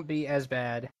it won't be as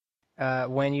bad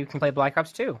when you can play Black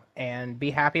Ops 2 and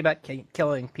be happy about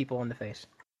killing people in the face.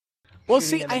 Well,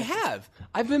 see,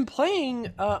 I've been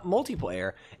playing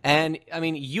multiplayer, and I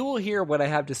mean, you will hear what I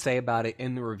have to say about it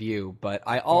in the review, but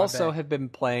I also have been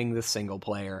playing the single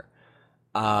player.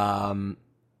 So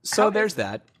there's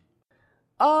that.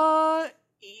 You'll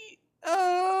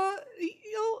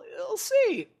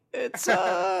see.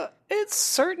 It's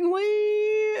certainly,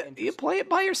 you play it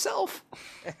by yourself.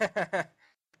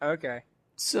 Okay.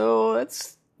 So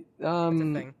that's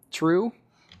true.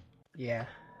 Yeah.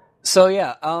 So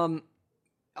yeah,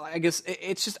 I guess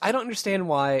it's just, I don't understand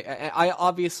why.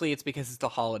 Obviously it's because it's the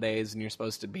holidays and you're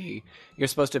supposed to be.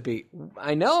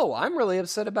 I know, I'm really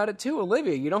upset about it too,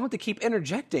 Olivia. You don't have to keep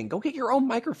interjecting. Go get your own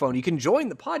microphone. You can join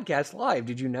the podcast live.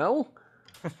 Did you know?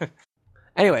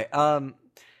 Anyway,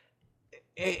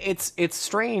 it's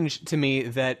strange to me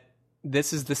that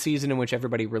this is the season in which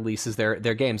everybody releases their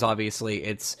games. Obviously,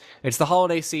 it's the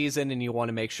holiday season, and you want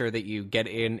to make sure that you get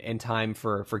in time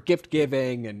for gift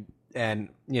giving and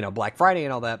Black Friday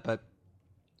and all that. But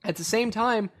at the same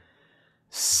time,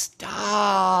 stop.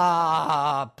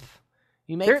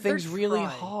 You make things really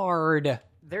hard.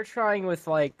 They're trying with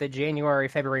like the January,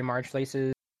 February, March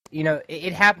releases.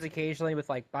 It happens occasionally with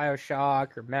like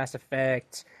BioShock or Mass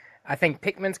Effect. I think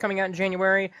Pikmin's coming out in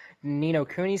January. Ni no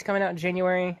Kuni's coming out in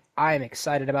January. I am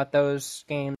excited about those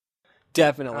games.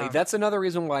 Definitely. That's another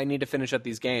reason why I need to finish up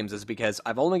these games, is because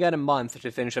I've only got a month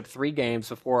to finish up 3 games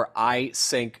before I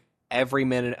sink every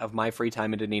minute of my free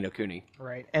time into Ni no Kuni.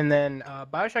 Right. And then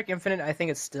BioShock Infinite, I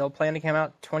think it's still planned to come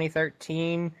out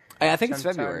 2013. I think it's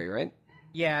February, right?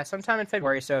 Yeah, sometime in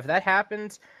February. So if that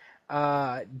happens,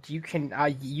 you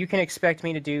can expect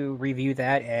me to review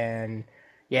that, and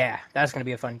yeah, that's going to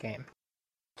be a fun game.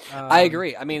 I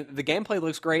agree. I mean, the gameplay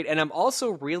looks great, and I'm also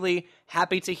really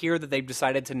happy to hear that they've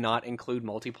decided to not include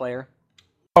multiplayer.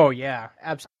 Oh yeah,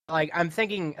 absolutely. Like I'm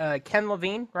thinking Ken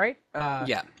Levine, right?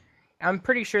 Yeah. I'm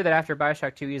pretty sure that after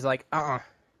BioShock 2, he's like, not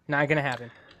gonna happen.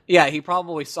 Yeah, he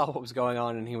probably saw what was going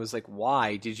on, and he was like,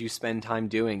 why did you spend time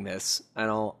doing this? I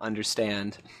don't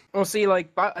understand. Well, see,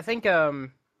 like, I think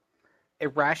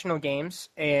Irrational Games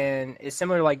and is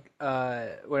similar, like,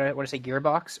 when I say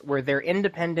Gearbox, where they're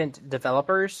independent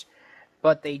developers,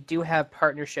 but they do have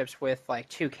partnerships with, like,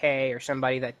 2K or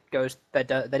somebody that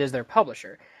is their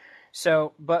publisher.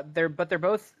 So, but they're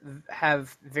both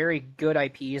have very good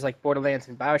IPs like Borderlands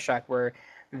and BioShock, where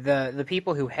the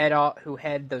people who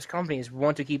head those companies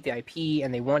want to keep the IP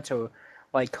and they want to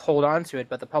like hold on to it,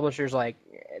 but the publishers like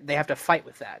they have to fight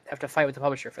with that. They have to fight with the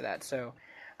publisher for that. So,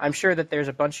 I'm sure that there's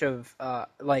a bunch of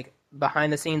like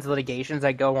behind the scenes litigations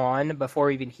that go on before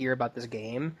we even hear about this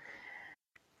game.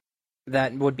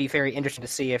 That would be very interesting to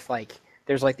see if like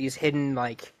there's like these hidden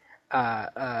like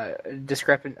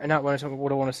discrepant. Not what I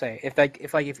want to say. If I'm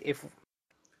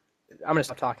gonna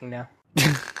stop talking now.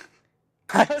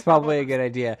 It's probably a good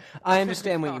idea. I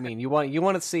understand what you mean. You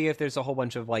want to see if there's a whole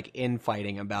bunch of like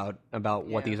infighting about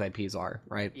what these IPs are,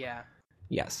 right? Yeah.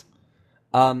 Yes.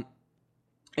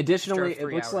 Additionally, it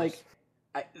looks like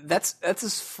that's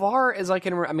as far as I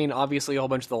can. I mean, obviously, a whole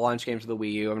bunch of the launch games for the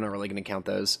Wii U. I'm not really going to count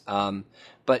those.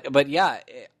 But yeah,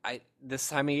 this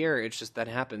time of year, it's just that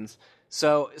happens.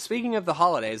 So, speaking of the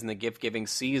holidays and the gift-giving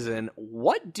season,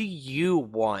 what do you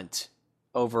want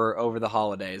over the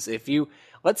holidays? If you,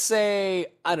 let's say,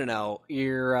 I don't know,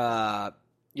 your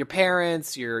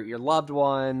parents, your loved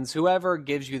ones, whoever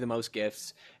gives you the most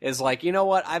gifts is like, you know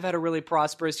what, I've had a really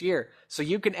prosperous year, so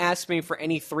you can ask me for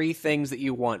any 3 things that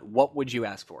you want. What would you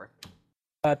ask for?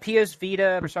 PS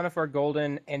Vita, Persona 4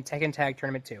 Golden, and Tekken Tag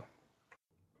Tournament 2.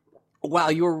 Wow,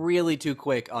 you were really too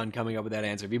quick on coming up with that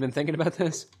answer. Have you been thinking about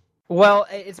this? Well,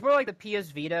 it's more like the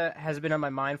PS Vita has been on my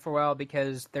mind for a while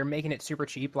because they're making it super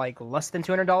cheap, like less than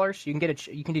 $200. You can get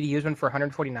you can get a used one for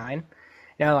 $149. And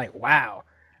I'm like, wow.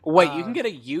 Wait, you can get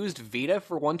a used Vita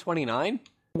for $129?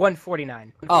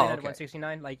 $149. Oh, okay.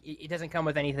 $169. Like it doesn't come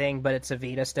with anything, but it's a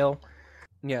Vita still.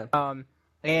 Yeah.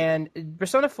 And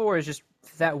Persona 4 is just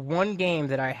that one game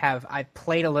that I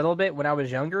played a little bit when I was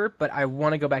younger, but I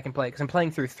want to go back and play because I'm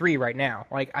playing through 3 right now.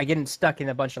 Like I get stuck in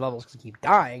a bunch of levels because I keep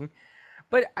dying.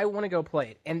 But I want to go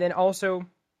play it. And then also,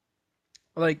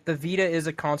 like, the Vita is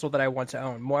a console that I want to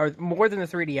own. More than the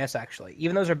 3DS, actually.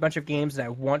 Even though there's a bunch of games that I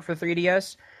want for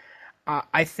 3DS,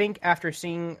 I think after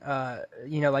seeing,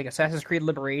 like Assassin's Creed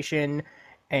Liberation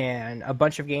and a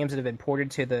bunch of games that have been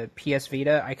ported to the PS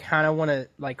Vita, I kind of want to,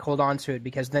 like, hold on to it.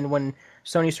 Because then when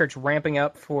Sony starts ramping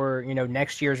up for,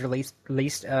 next year's release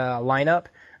lineup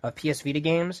of PS Vita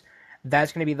games,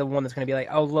 that's going to be the one that's going to be like,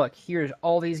 oh, look, here's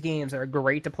all these games that are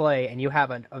great to play, and you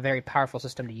have a very powerful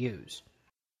system to use.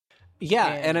 Yeah,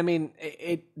 and I mean,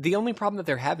 the only problem that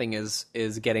they're having is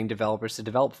getting developers to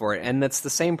develop for it, and that's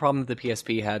the same problem that the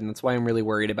PSP had, and that's why I'm really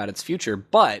worried about its future.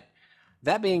 But,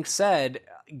 that being said,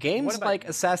 games like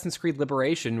Assassin's Creed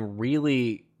Liberation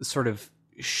really sort of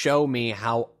show me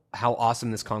how awesome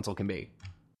this console can be.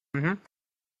 Mm-hmm.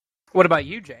 What about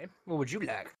you, Jay? What would you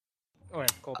like? Oh, yeah,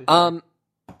 Colby.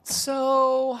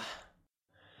 So,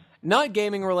 not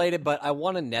gaming related, but I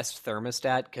want a Nest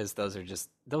thermostat because those are just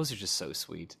so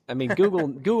sweet. I mean,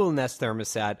 Google Nest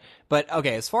thermostat. But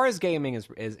okay, as far as gaming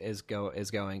is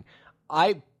going,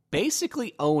 I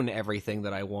basically own everything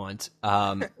that I want.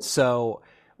 So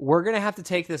we're gonna have to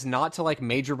take this not to like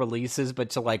major releases,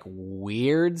 but to like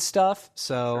weird stuff.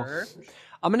 So Sure.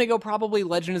 I'm gonna go probably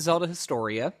Legend of Zelda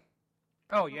Historia.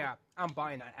 Oh yeah, I'm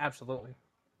buying that absolutely.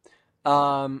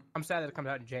 I'm sad that it comes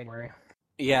out in January.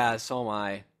 Yeah, so am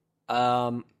I.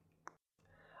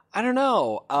 I don't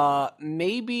know.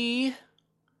 Maybe.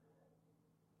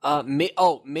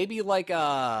 Maybe like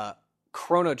a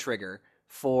Chrono Trigger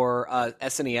for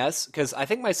SNES because I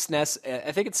think my SNES.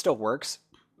 I think it still works,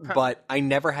 but I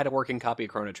never had a working copy of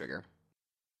Chrono Trigger.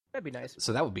 That'd be nice.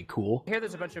 So that would be cool. Here,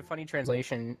 there's a bunch of funny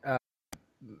translation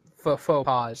faux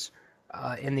pas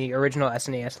in the original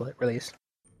SNES release.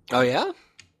 Oh yeah.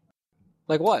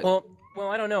 Like what? Well,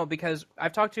 I don't know because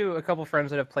I've talked to a couple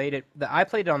friends that have played it. I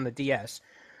played it on the DS,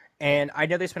 and I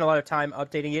know they spent a lot of time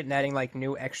updating it and adding like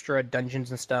new extra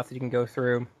dungeons and stuff that you can go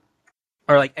through,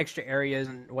 or like extra areas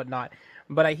and whatnot.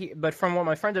 But from what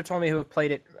my friends have told me who have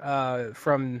played it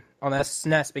from on the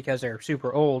SNES because they're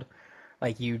super old,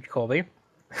 like you, Colby.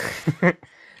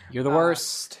 You're the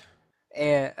worst.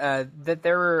 And that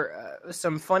there were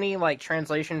some funny like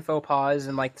translation faux pas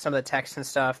and like some of the text and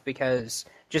stuff because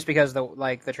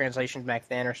the translation back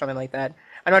then or something like that.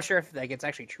 I'm not sure if like it's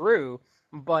actually true,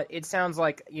 but it sounds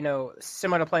like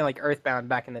similar to playing like Earthbound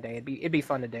back in the day. It'd be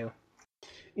fun to do.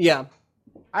 Yeah.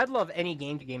 I'd love any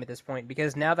game at this point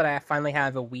because now that I finally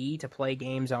have a Wii to play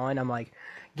games on, I'm like,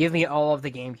 give me all of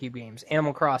the GameCube games: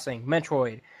 Animal Crossing,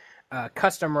 Metroid,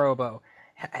 Custom Robo,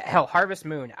 hell, Harvest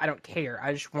Moon. I don't care.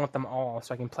 I just want them all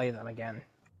so I can play them again.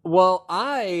 Well,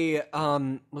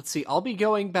 let's see, I'll be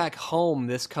going back home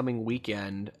this coming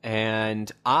weekend,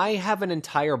 and I have an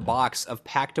entire box of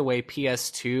packed away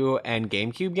PS2 and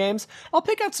GameCube games. I'll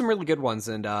pick out some really good ones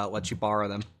and let you borrow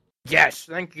them. Yes,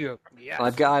 thank you. Yes.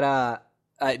 I've got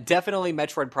definitely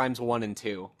Metroid Primes 1 and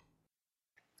 2.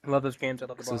 I love those games. I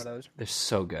love to borrow those. They're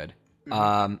so good.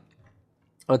 Mm-hmm.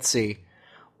 Let's see.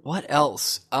 What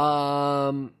else?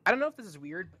 I don't know if this is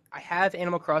weird. I have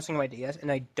Animal Crossing on my DS,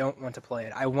 and I don't want to play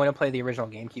it. I want to play the original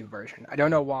GameCube version. I don't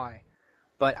know why,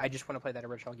 but I just want to play that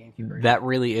original GameCube version. That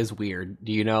really is weird.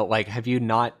 Do you know, like,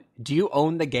 do you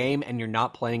own the game and you're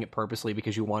not playing it purposely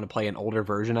because you want to play an older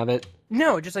version of it?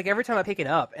 No, just like every time I pick it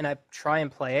up and I try and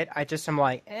play it, I'm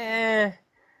like,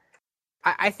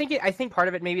 I think part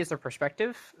of it maybe is the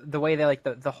perspective, the way that like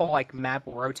the whole like map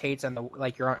rotates and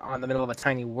you're on the middle of a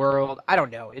tiny world. I don't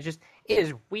know. It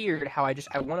is weird how I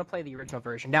want to play the original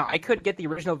version. Now I could get the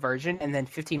original version and then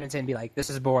 15 minutes in and be like, this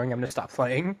is boring. I'm gonna stop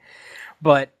playing.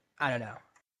 But I don't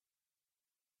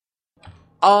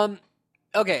know.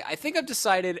 Okay, I think I've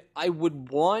decided I would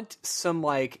want some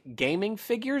like gaming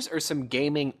figures or some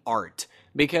gaming art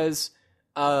because.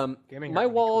 My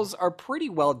walls are pretty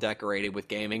well decorated with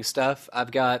gaming stuff.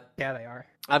 Yeah, they are.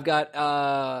 I've got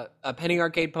a Penny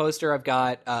Arcade poster. I've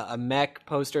got a mech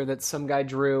poster that some guy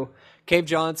drew. Cave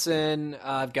Johnson.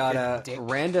 I've got a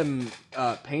random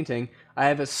painting. I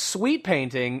have a sweet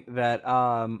painting that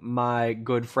my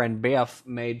good friend Biff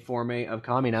made for me of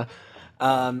Kamina.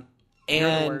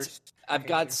 And I've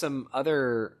got some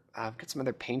other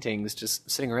paintings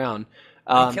just sitting around.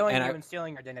 I'm killing you and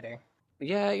stealing your identity.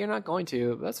 Yeah, you're not going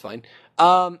to. That's fine.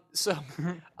 So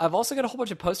I've also got a whole bunch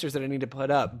of posters that I need to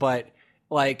put up, but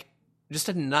like just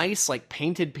a nice like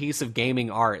painted piece of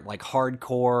gaming art, like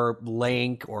hardcore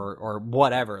Link or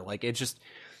whatever. Like it's just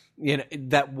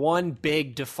that one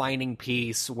big defining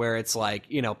piece where it's like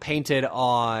painted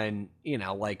on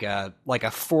like a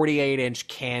 48-inch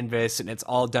canvas and it's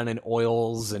all done in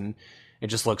oils and it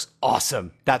just looks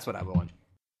awesome. That's what I want.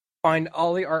 Find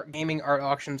all the gaming art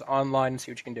auctions online and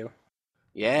see what you can do.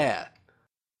 Yeah.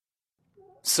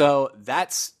 So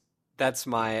that's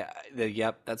my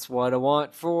that's what I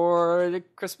want for the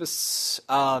Christmas.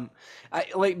 I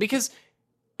like because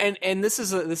and this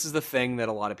is the thing that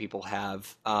a lot of people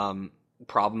have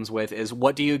problems with is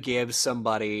what do you give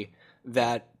somebody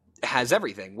that has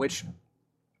everything, which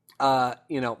my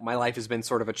life has been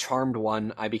sort of a charmed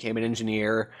one. I became an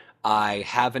engineer. I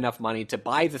have enough money to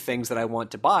buy the things that I want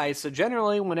to buy, so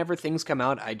generally, whenever things come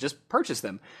out, I just purchase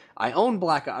them. I own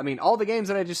all the games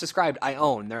that I just described, I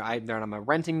own. I'm not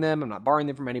renting them, I'm not borrowing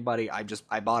them from anybody,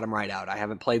 I bought them right out. I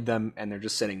haven't played them, and they're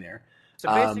just sitting there. So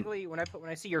basically, when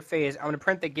I see your face, I'm going to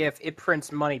print the GIF, it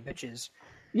prints money, bitches.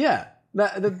 Yeah,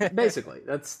 basically,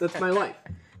 that's my life.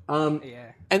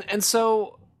 Yeah. And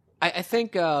so, I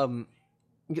think...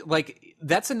 like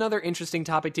that's another interesting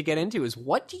topic to get into is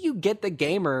what do you get the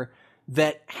gamer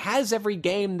that has every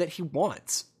game that he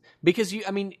wants? Because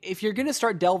if you're going to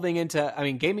start delving into,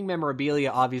 gaming memorabilia,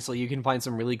 obviously you can find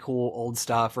some really cool old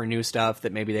stuff or new stuff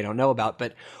that maybe they don't know about.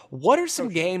 But what are some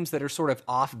games that are sort of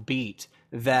offbeat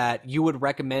that you would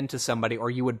recommend to somebody or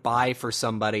you would buy for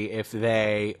somebody if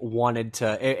they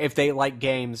like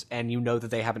games and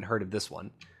that they haven't heard of this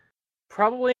one?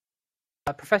 Probably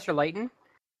Professor Layton.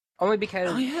 Only because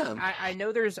I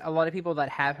know there's a lot of people that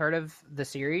have heard of the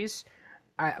series,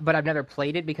 but I've never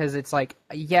played it because it's like,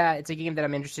 yeah, it's a game that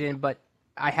I'm interested in, but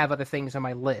I have other things on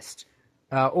my list.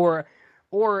 Or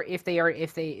if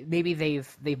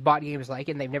they've bought games like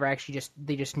it and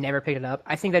they just never picked it up.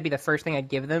 I think that'd be the first thing I'd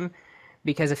give them,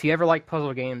 because if you ever like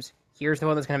puzzle games, here's the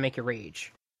one that's going to make you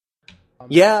rage.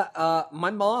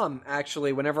 My mom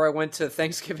actually, whenever I went to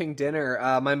Thanksgiving dinner,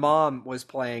 my mom was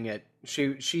playing it.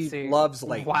 She loves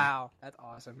Layton. Wow, that's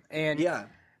awesome. And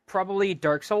probably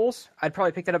Dark Souls. I'd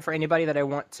probably pick that up for anybody that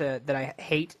I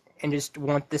hate and just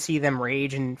want to see them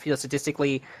rage and feel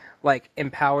statistically like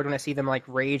empowered when I see them like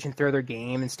rage and throw their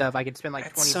game and stuff. I could spend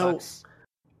like $20.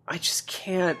 I just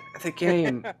can't the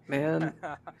game, man.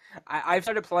 I've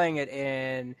started playing it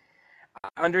and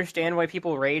I understand why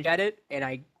people rage at it, and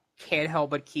I can't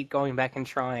help but keep going back and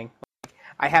trying. Like,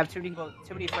 I have too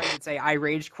many friends that say I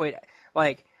rage quit.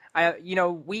 Like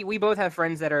we both have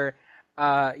friends that are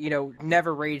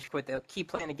never rage quit. They'll keep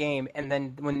playing the game, and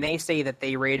then when they say that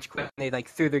they rage quit, they like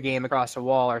threw their game across the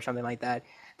wall or something like that.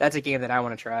 That's a game that I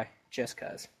want to try. just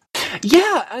cause.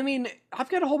 Yeah, I mean, I've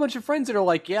got a whole bunch of friends that are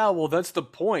like, yeah, well, that's the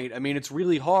point. I mean, it's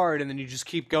really hard, and then you just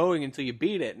keep going until you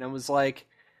beat it. And I was like,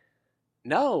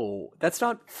 no, that's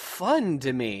not fun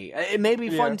to me. It may be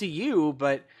fun to you,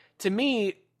 but to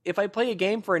me, if I play a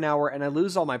game for an hour and I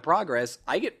lose all my progress,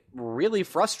 I get really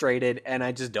frustrated, and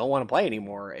I just don't want to play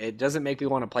anymore. It doesn't make me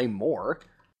want to play more.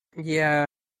 Yeah,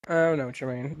 I don't know what you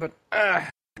mean, but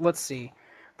let's see.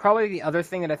 Probably the other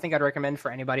thing that I think I'd recommend for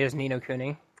anybody is Ni no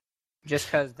Kuni. Just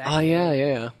because that. Oh,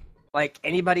 yeah. Like,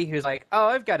 anybody who's like, oh,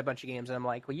 I've got a bunch of games, and I'm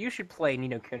like, well, you should play Ni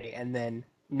no Kuni, and then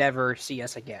never see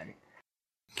us again.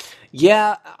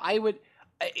 Yeah, I would.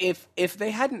 If they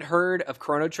hadn't heard of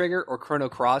Chrono Trigger or Chrono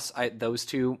Cross, those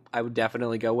two I would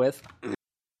definitely go with. I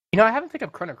haven't picked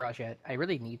up Chrono Cross yet. I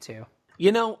really need to.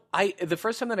 The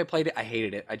first time that I played it, I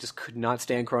hated it. I just could not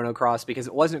stand Chrono Cross because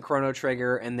it wasn't Chrono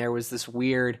Trigger, and there was this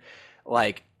weird,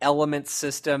 like, element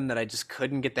system that I just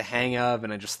couldn't get the hang of,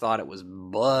 and I just thought it was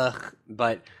blech.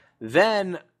 But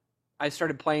then I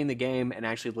started playing the game and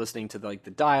actually listening to the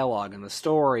dialogue and the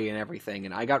story and everything,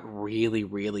 and I got really,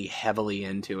 really heavily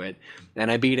into it.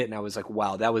 And I beat it, and I was like,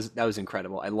 wow, that was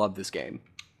incredible. I love this game.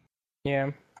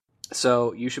 Yeah.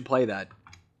 So you should play that.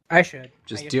 I should.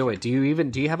 Just do it. Do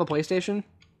you have a PlayStation?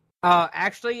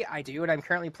 Actually, I do, and I'm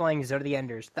currently playing Zone of the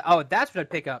Enders. That's what I'd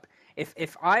pick up.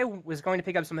 If I was going to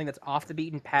pick up something that's off the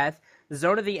beaten path,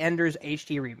 Zone of the Enders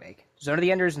HD remake. Zone of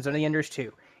the Enders and Zone of the Enders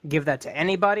 2. Give that to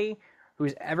anybody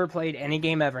who's ever played any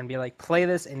game ever and be like, play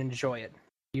this and enjoy it.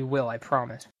 You will, I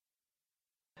promise.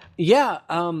 Yeah,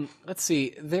 let's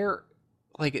see. There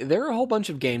are a whole bunch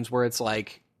of games where it's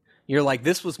like, you're like,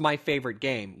 this was my favorite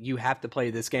game. You have to play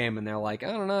this game. And they're like,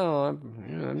 I don't know.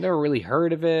 I've never really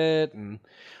heard of it. And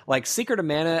like Secret of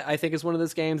Mana, I think is one of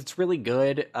those games. It's really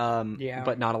good.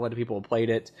 But not a lot of people have played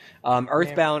it.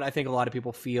 Earthbound, I think a lot of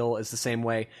people feel is the same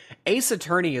way. Ace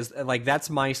Attorney is like, that's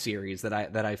my series that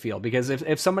I feel, because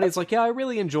if somebody's like, yeah, I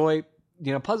really enjoy,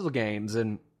 puzzle games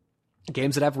and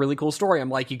games that have really cool story, I'm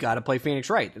like, you got to play Phoenix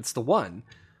Wright. It's the one.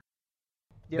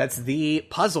 Yep. That's the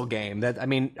puzzle game.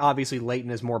 Obviously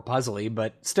Layton is more puzzly,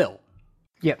 but still.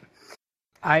 Yep.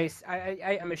 I'm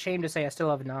ashamed to say I still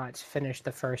have not finished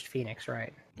the first Phoenix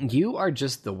Wright. You are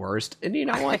just the worst. And you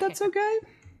know what? That's okay.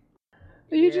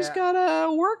 You just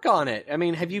gotta work on it.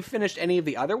 Have you finished any of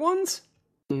the other ones?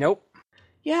 Nope.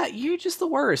 Yeah, you're just the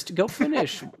worst. Go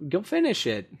finish. Go finish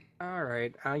it. All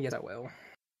right. Yes, I will.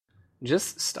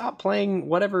 Just stop playing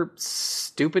whatever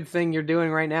stupid thing you're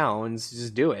doing right now and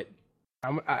just do it.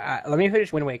 Let me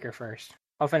finish Wind Waker first.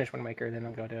 I'll finish Wind Waker, then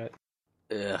I'll go do it.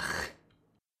 Ugh.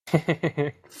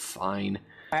 Fine.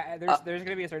 There's going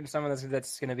to be a certain someone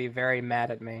that's going to be very mad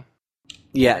at me.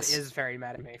 Yes. That is very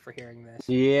mad at me for hearing this.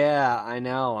 Yeah, I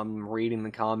know. I'm reading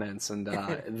the comments and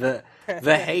the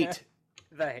hate.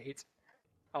 The hate.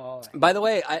 Oh. By the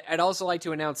way, I'd also like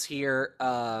to announce here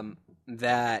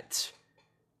that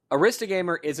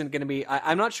Aristogamer isn't going to be...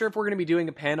 I'm not sure if we're going to be doing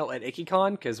a panel at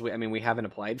IkiCon, because we haven't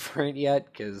applied for it yet,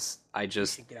 because I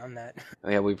just... We should get on that.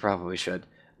 Yeah, we probably should.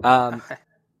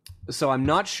 So I'm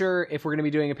not sure if we're going to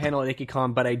be doing a panel at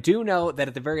IkiCon, but I do know that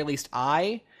at the very least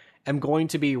I am going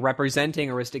to be representing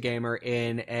Aristogamer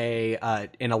in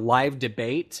a live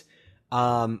debate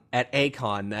at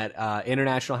ACON that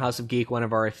International House of Geek, one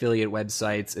of our affiliate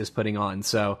websites, is putting on.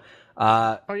 So...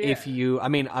 if you,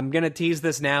 I'm going to tease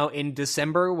this now in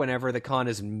December, whenever the con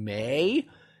is May.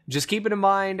 Just keep it in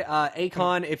mind,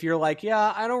 ACON, if you're like,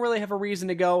 yeah, I don't really have a reason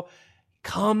to go,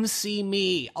 come see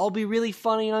me. I'll be really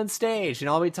funny on stage, and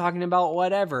I'll be talking about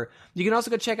whatever. You can also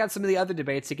go check out some of the other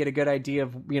debates to get a good idea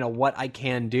of, what I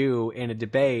can do in a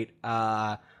debate.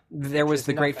 There was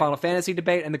the Great Final Fantasy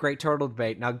debate and the Great Turtle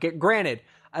debate. Now, granted,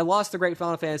 I lost the Great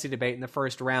Final Fantasy debate in the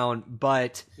first round,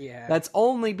 but that's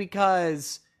only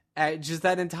because... just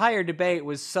that entire debate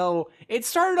was so... It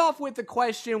started off with the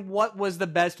question, what was the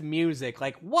best music?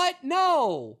 Like, what?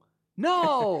 No!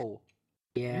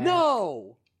 Yeah.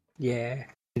 No! Yeah.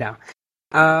 No.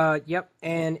 Yep.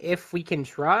 And if we can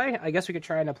try, I guess we could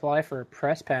try and apply for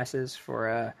press passes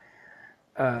for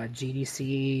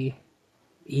GDC,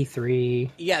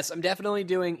 E3. Yes, I'm definitely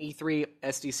doing E3,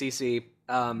 SDCC.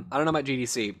 I don't know about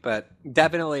GDC, but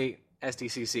definitely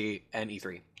SDCC and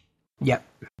E3. Yep.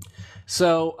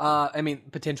 So,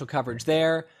 potential coverage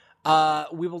there.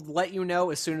 We will let you know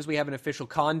as soon as we have an official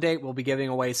con date. We'll be giving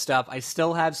away stuff. I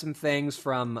still have some things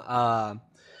from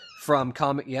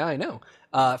Comic-Con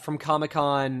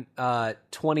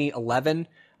 2011.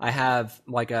 I have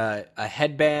like a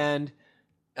headband.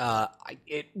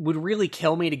 It would really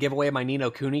kill me to give away my Ni no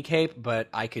Kuni cape, but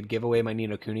I could give away my Ni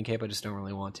no Kuni cape. I just don't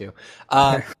really want to.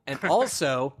 And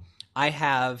also, I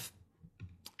have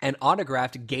an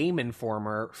autographed Game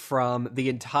Informer from the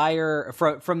entire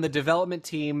from the development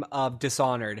team of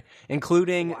Dishonored,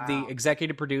 including the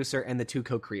executive producer and the 2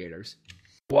 co-creators.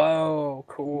 Whoa,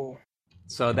 cool.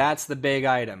 So that's the big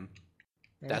item.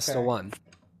 That's the one.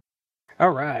 All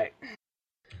right.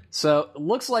 So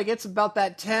looks like it's about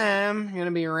that time. I'm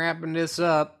gonna be wrapping this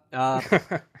up.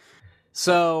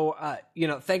 So,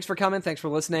 thanks for coming. Thanks for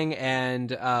listening.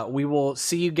 And we will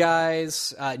see you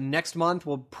guys next month.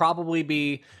 We'll probably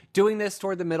be doing this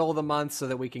toward the middle of the month so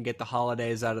that we can get the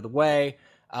holidays out of the way.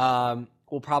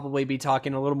 We'll probably be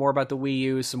talking a little more about the Wii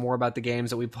U, some more about the games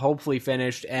that we've hopefully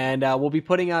finished. And we'll be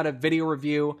putting out a video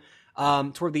review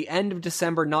toward the end of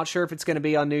December. Not sure if it's going to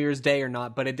be on New Year's Day or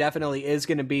not, but it definitely is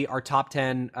going to be our top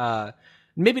 10,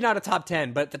 maybe not a top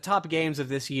 10, but the top games of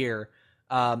this year.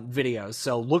 Videos.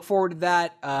 So look forward to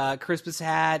that. Christmas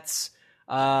hats,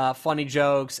 funny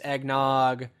jokes,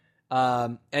 eggnog.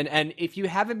 And if you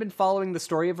haven't been following the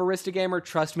story of Aristogamer,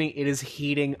 trust me, it is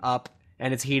heating up,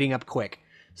 and it's heating up quick.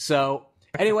 So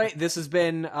anyway, this has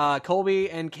been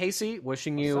Colby and Casey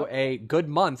wishing you a good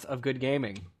month of good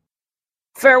gaming.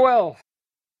 Farewell.